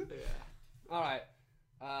 Yeah. All right.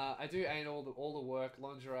 I do anal, all the work,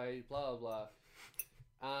 lingerie, blah blah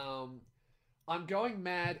blah. I'm going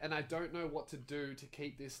mad and I don't know what to do to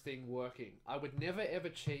keep this thing working. I would never ever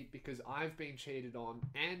cheat because I've been cheated on,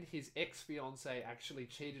 and his ex-fiancée actually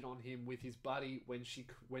cheated on him with his buddy when she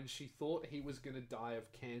thought he was going to die of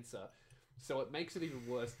cancer. So it makes it even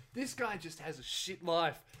worse. This guy just has a shit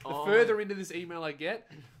life. The further into this email I get,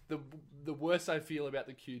 the worse I feel about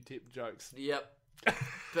the Q-tip jokes. Yep.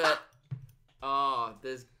 But,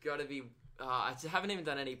 there's got to be... I haven't even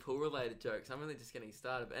done any pool-related jokes. I'm really just getting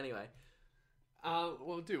started. But anyway...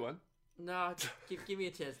 well, do one. No, give me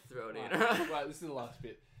a chance to throw it in. Right, this is the last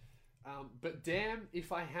bit. But damn,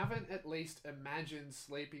 if I haven't at least imagined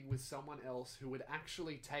sleeping with someone else who would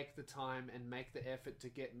actually take the time and make the effort to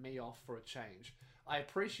get me off for a change. I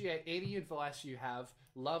appreciate any advice you have.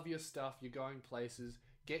 Love your stuff. You're going places.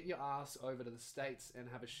 Get your ass over to the States and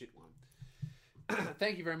have a shit one.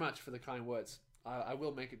 Thank you very much for the kind words. I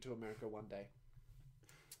will make it to America one day.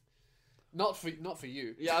 Not for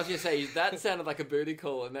you. Yeah, I was gonna say that sounded like a booty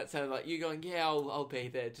call, and that sounded like you going, "Yeah, I'll be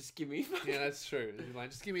there. Just give me." Yeah, that's true.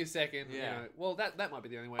 Like, just give me a second. Yeah. You know, well, that might be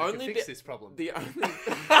the only way Only I can fix this problem.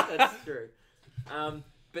 That's true.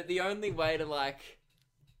 But the only way to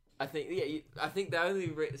I think they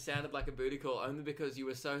only sounded like a booty call only because you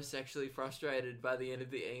were so sexually frustrated by the end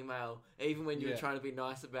of the email. Even when you were trying to be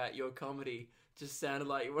nice about your comedy, just sounded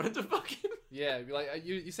like you wanted to fuck him. Yeah, like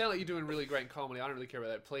you sound like you're doing really great comedy. I don't really care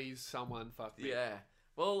about that. Please, someone fuck me. Yeah.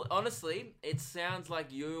 Well, honestly, it sounds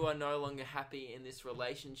like you are no longer happy in this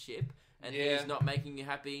relationship, and he's not making you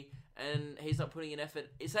happy, and he's not putting in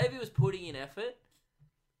effort. Say if he was putting in effort,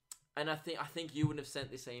 and I think you wouldn't have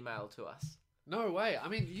sent this email to us. No way. I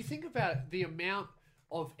mean, you think about the amount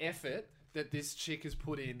of effort that this chick has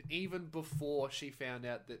put in even before she found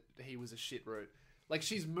out that he was a shit root. Like,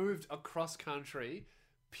 she's moved across country,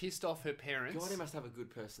 pissed off her parents. God, he must have a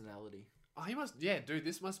good personality. Oh, he must... Yeah, dude,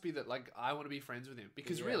 this must be that, like, I want to be friends with him.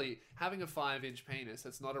 Because really, having a 5-inch penis,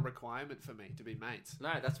 that's not a requirement for me to be mates.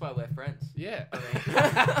 No, that's why we're friends. Yeah.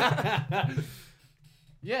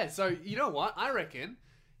 Yeah, so, you know what? I reckon,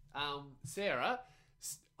 Sarah...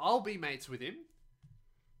 I'll be mates with him.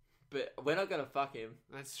 But we're not going to fuck him.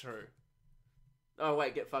 That's true. Oh,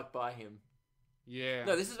 wait, get fucked by him. Yeah.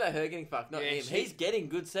 No, this is about her getting fucked, not him. He's getting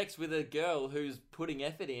good sex with a girl who's putting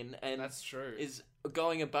effort in and that's true. Is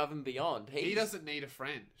going above and beyond. He doesn't need a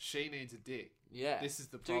friend. She needs a dick. Yeah. This is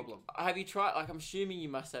the problem. Have you tried... Like, I'm assuming you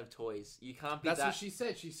must have toys. You can't be That's what she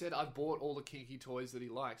said. She said, I've bought all the kinky toys that he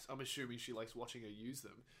likes. I'm assuming she likes watching her use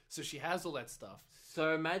them. So she has all that stuff.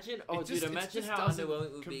 So imagine... Oh, dude, imagine how underwhelming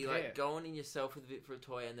it would be, like, going in yourself with for a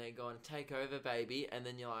toy and then going, take over, baby. And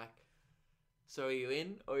then you're like, so are you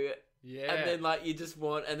in? Or you... Yeah. And then, like, you just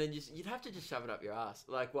want... And then you'd have to just shove it up your ass.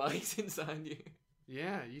 Like, while he's inside you.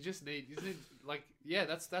 Yeah, you just need like, yeah,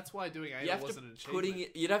 that's why doing anal wasn't an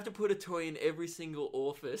achievement. You'd have to put a toy in every single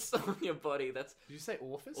orifice on your body. Did you say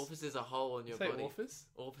orifice? Orifice is a hole on your body. Say orifice?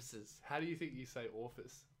 Orifices. How do you think you say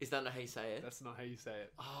orifice? Is that not how you say it? That's not how you say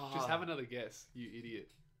it. Oh. Just have another guess, you idiot.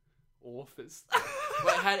 Orifice.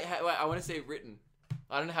 Wait, wait, I want to see it written.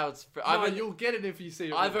 I don't know how it's... You'll get it if you see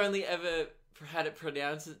it I've only ever had it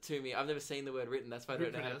pronounced it to me. I've never seen the word written. That's why I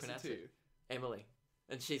don't know how to pronounce it. Emily.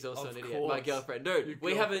 And she's also an idiot. My girlfriend. Dude,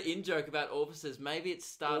 we have an in-joke about orifices. Maybe it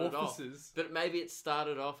started off... But maybe it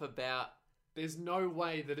started off about... There's no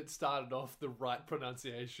way that it started off the right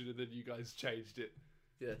pronunciation and then you guys changed it.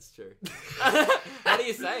 Yeah, that's true. How do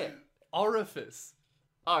you say it? Orifice.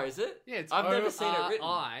 Oh, is it? Yeah, it's I've never seen it written.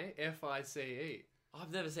 O-R-I-F-I-C-E.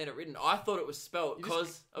 I've never seen it written. I thought it was spelt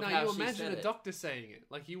because of how she said it. No, you imagine a doctor saying it.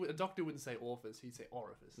 Like, a doctor wouldn't say orifice, he'd say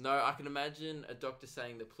orifice. No, I can imagine a doctor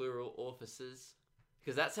saying the plural orifices.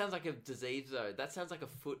 Because that sounds like a disease, though. That sounds like a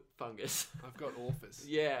foot fungus. I've got orifice.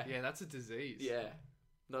 Yeah. Yeah, that's a disease. Yeah.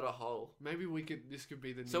 Not a hole. Maybe this could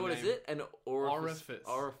be the new So what name. is it? An orifice.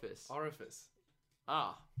 Orifice. Orifice.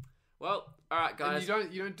 Ah. Well, alright, guys.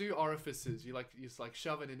 And you don't do orifices. You just like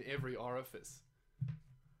shove it in every orifice.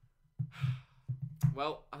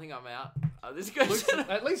 Well, I think I'm out of this question.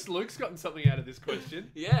 At least Luke's gotten something out of this question.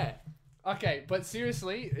 Yeah. Okay, but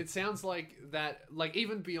seriously, it sounds like that, like,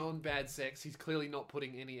 even beyond bad sex, he's clearly not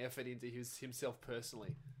putting any effort into himself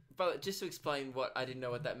personally. But just to explain what I didn't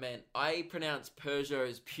know what that meant, I pronounced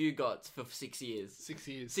Peugeot's Pugots for 6 years. 6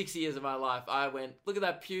 years. 6 years of my life. I went, look at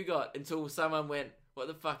that Pugot, until someone went, what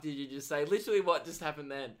the fuck did you just say? Literally what just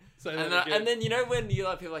happened then? And then, you know when you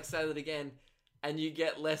like people like say that again, and you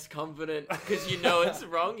get less confident because you know it's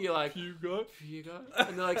wrong, you're like, Pugot?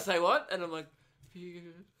 And they're like, say what? And I'm like,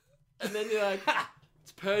 Pugot. And then you're like,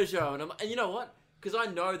 it's Peugeot. And you know what? Because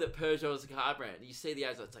I know that Peugeot is a car brand. You see the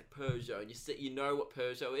ads, it's like Peugeot. And you know what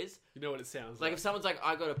Peugeot is. You know what it sounds like. If someone's like,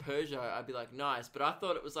 I got a Peugeot, I'd be like, nice. But I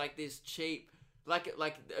thought it was like this cheap, like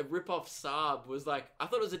a rip-off Saab was like, I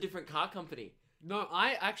thought it was a different car company. No,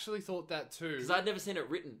 I actually thought that too. Because I'd never seen it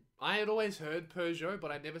written. I had always heard Peugeot, but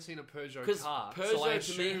I'd never seen a Peugeot car. Because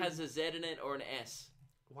Peugeot to me has a Z in it or an S.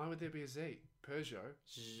 Why would there be a Z? Peugeot?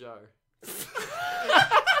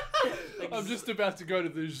 I'm just about to go to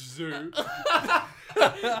the zoo.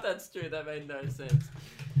 That's true. That made no sense.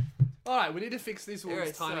 Alright, we need to fix this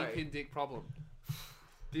woman's tiny pin dick problem.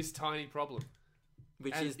 This tiny problem.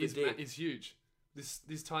 Which is the dick. Is huge.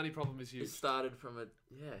 This tiny problem is huge. It started from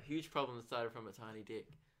huge problem that started from a tiny dick.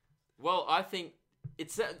 Well, I think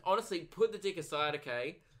it's honestly, put the dick aside,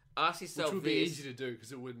 okay? Ask yourself Which would be easy to do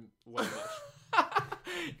because it wouldn't weigh much.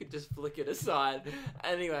 You could just flick it aside.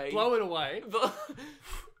 Anyway. Blow it away.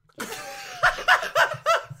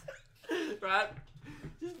 Right?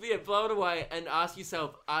 Just blow it away and ask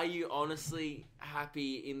yourself, are you honestly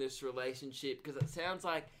happy in this relationship? Because it sounds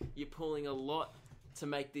like you're pulling a lot to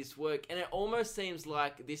make this work. And it almost seems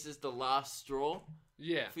like this is the last straw.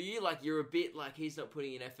 Yeah. For you, like, you're a bit like, he's not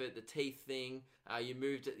putting in effort, the teeth thing, you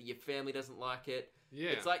moved it, your family doesn't like it.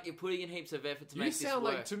 Yeah. It's like you're putting in heaps of effort to make this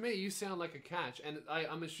work. To me, you sound like a catch. And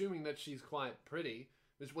I'm assuming that she's quite pretty.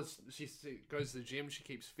 She goes to the gym, she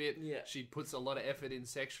keeps fit, Yeah. she puts a lot of effort in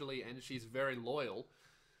sexually, and she's very loyal.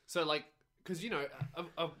 So, like, because, you know,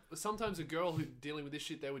 sometimes a girl who's dealing with this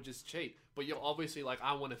shit, they would just cheat. But you're obviously like,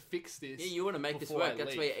 I want to fix this. Yeah, you want to make this work.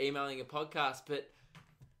 That's why you're emailing a podcast. But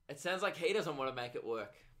it sounds like he doesn't want to make it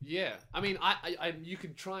work. Yeah. I mean, you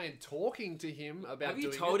could try and talking to him about Have you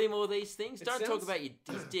doing told it. him all these things? Don't talk sounds- about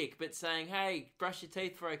his dick, but saying, hey, brush your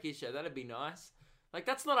teeth before I kiss you. That'd be nice. Like,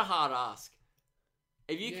 that's not a hard ask.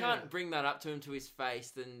 If you can't bring that up to him to his face,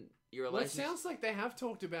 then your relationship... Well, it sounds like they have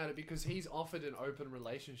talked about it because he's offered an open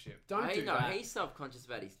relationship. Don't Hey, do no, that. he's self-conscious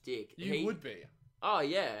about his dick. You would be. Oh,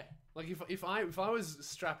 yeah. Like, if I was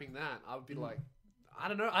strapping that, I would be like, I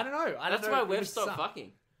don't know. That's why we've stopped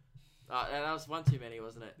fucking. Oh, that was one too many,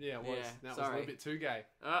 wasn't it? Yeah, it was. That was a sorry. little bit too gay.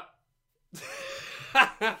 Oh,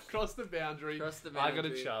 Cross the boundary. Cross the I got a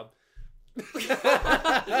boundary. chub.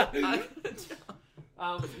 I got a chub.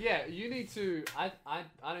 Yeah, you need to. I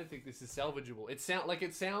don't think this is salvageable. It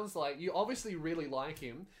sounds like you obviously really like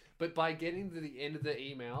him, but by getting to the end of the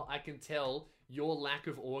email, I can tell your lack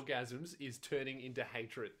of orgasms is turning into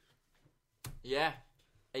hatred. Yeah.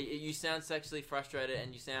 You sound sexually frustrated,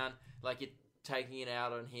 and you sound like you're taking it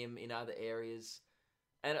out on him in other areas.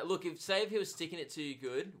 And look, if he was sticking it to you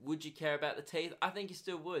good, would you care about the teeth? I think you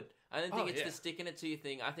still would. I don't think it's the sticking it to you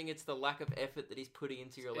thing. I think it's the lack of effort that he's putting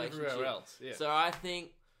into your relationship. Everywhere else, yeah. So I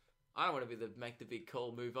think I don't want to make the big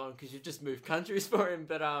call, move on, because you've just moved countries for him.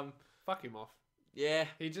 But fuck him off. Yeah,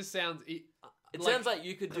 he just sounds. It sounds like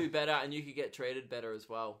you could do better, and you could get treated better as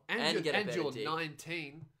well, and get a better you're dick.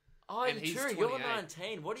 19. Oh, and you're true. 28. You're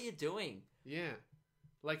 19. What are you doing? Yeah,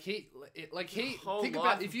 if you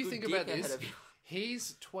think about this,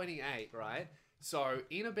 he's 28, right? So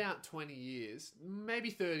in about 20 years, maybe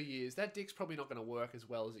 30 years, that dick's probably not going to work as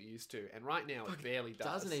well as it used to. And right now, it barely does.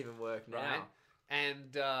 Doesn't even work now. Right?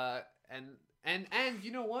 And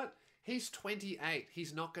you know what? He's 28.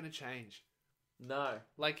 He's not going to change. No.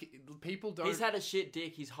 Like, people don't... He's had a shit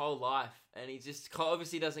dick his whole life, and he just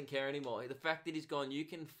obviously doesn't care anymore. The fact that he's gone, you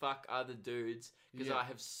can fuck other dudes, because I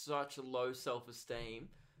have such low self-esteem.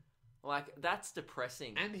 Like, that's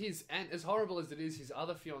depressing. And as horrible as it is, his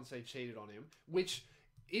other fiancée cheated on him, which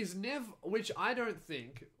I don't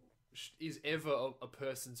think is ever a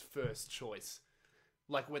person's first choice.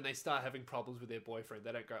 Like, when they start having problems with their boyfriend,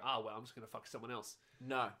 they don't go, well, I'm just going to fuck someone else.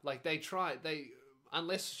 No. Like,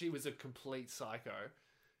 unless she was a complete psycho.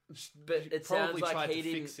 But it sounds like he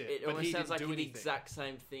didn't. Fix it, it but almost he sounds didn't like do the anything. exact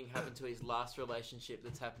same thing happened to his last relationship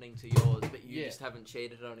that's happening to yours, but you just haven't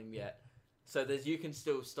cheated on him yet. So you can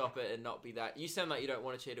still stop it and not be that. You sound like you don't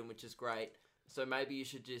want to cheat him, which is great. So maybe you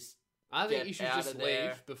should just. I think you should out just of there.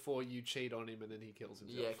 leave before you cheat on him and then he kills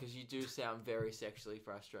himself. Yeah, because you do sound very sexually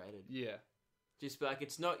frustrated. Yeah. Just be like,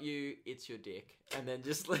 it's not you, it's your dick, and then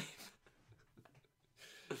just leave.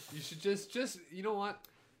 You should just you know what?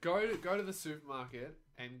 Go to the supermarket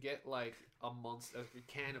and get like a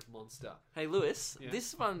can of Monster. Hey Lewis, Yeah.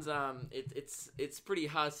 this one's it's pretty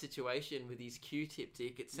hard situation with his Q-tip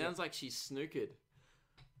dick. It sounds like she's snookered.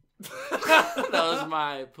 That was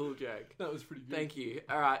my pool joke. That was pretty good. Thank you.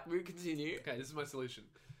 All right, we'll continue. Okay, this is my solution.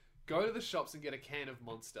 Go to the shops and get a can of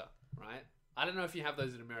Monster, right? I don't know if you have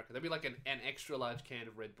those in America. There'd be like an extra large can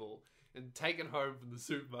of Red Bull and take it home from the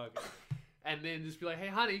supermarket. And then just be like, hey,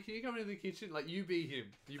 honey, can you come into the kitchen? Like, you be him.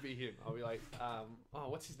 I'll be like,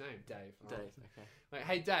 what's his name? Dave. Dave, okay. Like,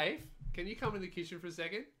 hey, Dave, can you come in the kitchen for a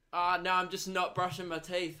second? No, I'm just not brushing my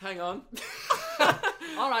teeth. Hang on.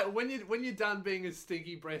 All right, when you're done being a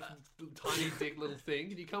stinky breath, tiny dick little thing,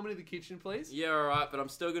 can you come into the kitchen, please? Yeah, all right, but I'm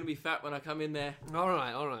still going to be fat when I come in there. All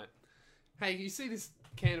right. Hey, you see this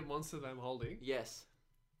can of Monster that I'm holding? Yes.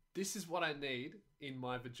 This is what I need in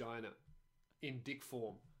my vagina, in dick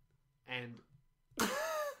form. And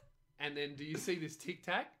then do you see this Tic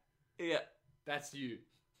Tac? Yeah. That's you.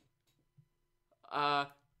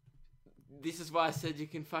 This is why I said you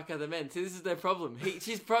can fuck other men. See, this is their problem.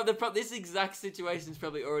 This exact situation's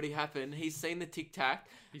probably already happened. He's seen the Tic Tac.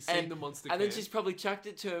 He's seen the Monster can. And then she's probably chucked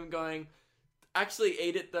it to him going, actually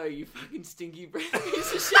eat it though, you fucking stinky breath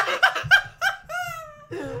piece of shit.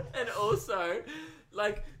 And also,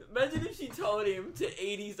 like, imagine if she told him to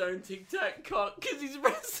eat his own Tic Tac cock because his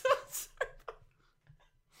breath sounds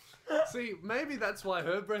so... See, maybe that's why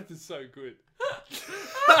her breath is so good.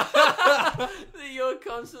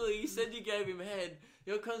 You said you gave him head.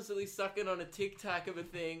 You're constantly sucking on a Tic Tac of a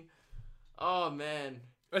thing. Oh, man.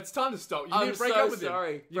 It's time to stop. You need to break up with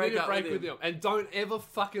him. You need to break with him. And don't ever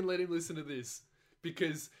fucking let him listen to this.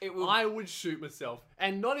 Because I would shoot myself.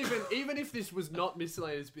 And not even if this was not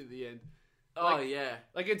miscellaneous bit at the end, Oh, yeah.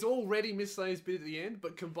 Like, it's already Miss Slade's bit at the end,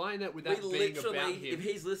 but combine that with that being about him. If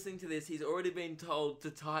he's listening to this, he's already been told to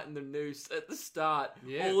tighten the noose at the start.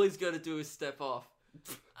 Yeah. All he's got to do is step off.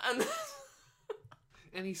 And,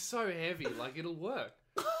 and he's so heavy, like, it'll work.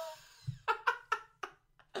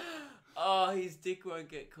 oh, his dick won't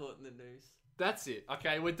get caught in the noose. That's it.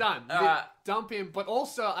 Okay, we're done. Dump him. But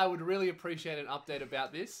also, I would really appreciate an update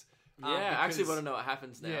about this. Yeah, I actually want to know what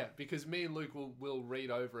happens now. Yeah, because me and Luke will read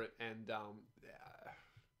over it, and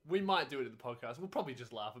we might do it in the podcast. We'll probably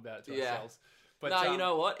just laugh about it to ourselves. But no, you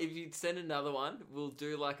know what? If you send another one, we'll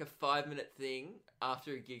do like a 5-minute thing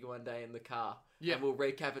after a gig one day in the car. Yeah. And we'll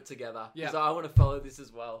recap it together. Because I want to follow this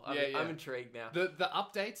as well. I'm intrigued now. The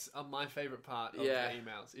updates are my favourite part of the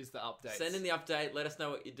emails, is the updates. Send in the update, let us know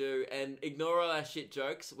what you do, and ignore all our shit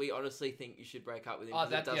jokes. We honestly think you should break up with him,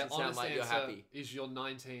 because it doesn't sound like you're happy. Is you're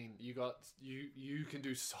 19, you can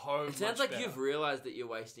do so much It sounds like better. you've realised that you're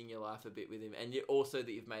wasting your life a bit with him, and also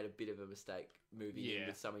that you've made a bit of a mistake moving in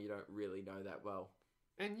with someone you don't really know that well.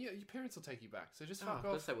 And your parents will take you back, so just fuck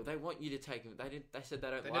off. Well, they want you to take him. They said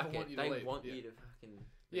they don't They like never it. want you to They leave. want you to fucking...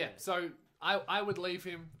 Yeah, so I would leave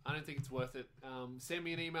him. I don't think it's worth it. Send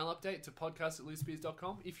me an email update to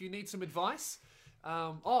podcast@loosebeers.com if you need some advice.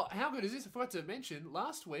 How good is this? I forgot to mention,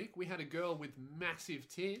 last week we had a girl with massive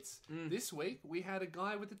tits. This week we had a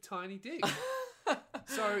guy with a tiny dick.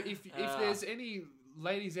 So if there's any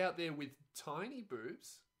ladies out there with tiny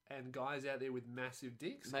boobs and guys out there with massive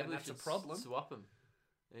dicks, maybe that's a problem. Swap them.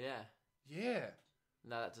 Yeah. Yeah.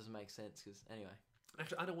 No, that doesn't make sense, because anyway.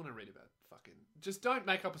 Actually, I don't want to read about fucking... Just don't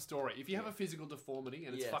make up a story. If you have a physical deformity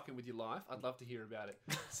and it's fucking with your life, I'd love to hear about it.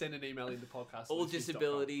 Send an email into podcast. All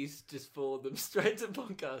disabilities, just forward them straight to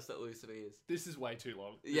podcast@loosebeers. This is way too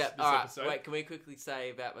long. This episode. Wait, can we quickly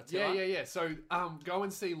say about my tour? Yeah. So, go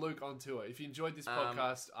and see Luke on tour. If you enjoyed this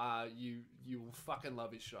podcast, you will fucking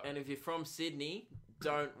love his show. And if you're from Sydney,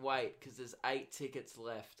 don't wait, because there's 8 tickets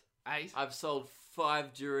left. 8? I've sold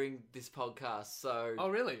 5 during this podcast, so... Oh,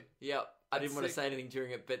 really? Yep. I didn't want to say anything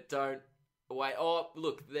during it, but don't wait. Oh,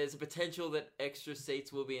 look, there's a potential that extra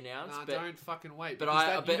seats will be announced. Nah, but don't fucking wait. But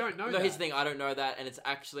you don't know that. No, here's the thing, I don't know that, and it's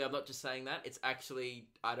actually, I'm not just saying that, it's actually,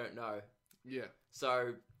 I don't know. Yeah.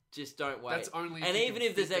 So, just don't wait. That's only and even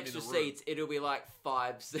if there's extra seats, it'll be like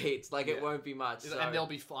 5 seats. Like, it won't be much. So. And there'll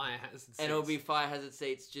be fire hazard seats. And it'll be fire hazard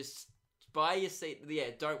seats. Just buy your seat. Yeah,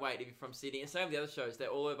 don't wait if you're from Sydney. And same with the other shows, they're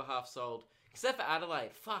all over half sold. Except for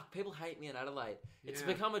Adelaide. Fuck, people hate me in Adelaide. Yeah. It's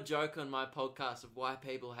become a joke on my podcast of why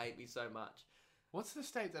people hate me so much. What's the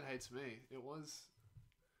state that hates me? It was...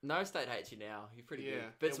 No state hates you now. You're pretty good.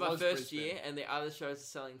 But it's my first Brisbane. year, and the other shows are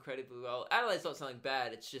selling incredibly well. Adelaide's not selling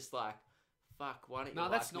bad. It's just like, fuck, why don't you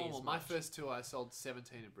like that's me normal. as My much? first tour, I sold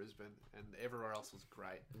 17 in Brisbane, and everywhere else was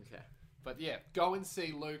great. Okay. But yeah, go and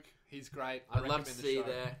see Luke. He's great. I'd love to see you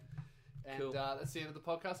there. And cool. That's the end of the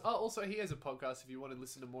podcast. Oh, also, he has a podcast if you want to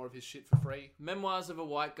listen to more of his shit for free. Memoirs of a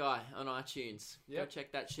White Guy on iTunes. Go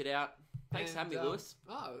check that shit out. Thanks for having me, Lewis.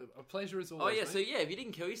 Oh, a pleasure as always. Oh, yeah, mate. so yeah, if you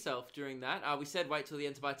didn't kill yourself during that, we said wait till the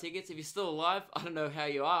end to buy tickets. If you're still alive, I don't know how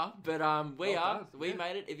you are, but we are. Done. We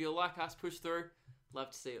made it. If you're like us, push through.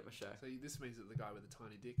 Love to see you at my show. So this means that the guy with the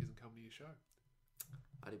tiny dick isn't coming to your show.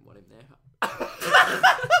 I didn't want him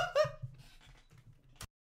there.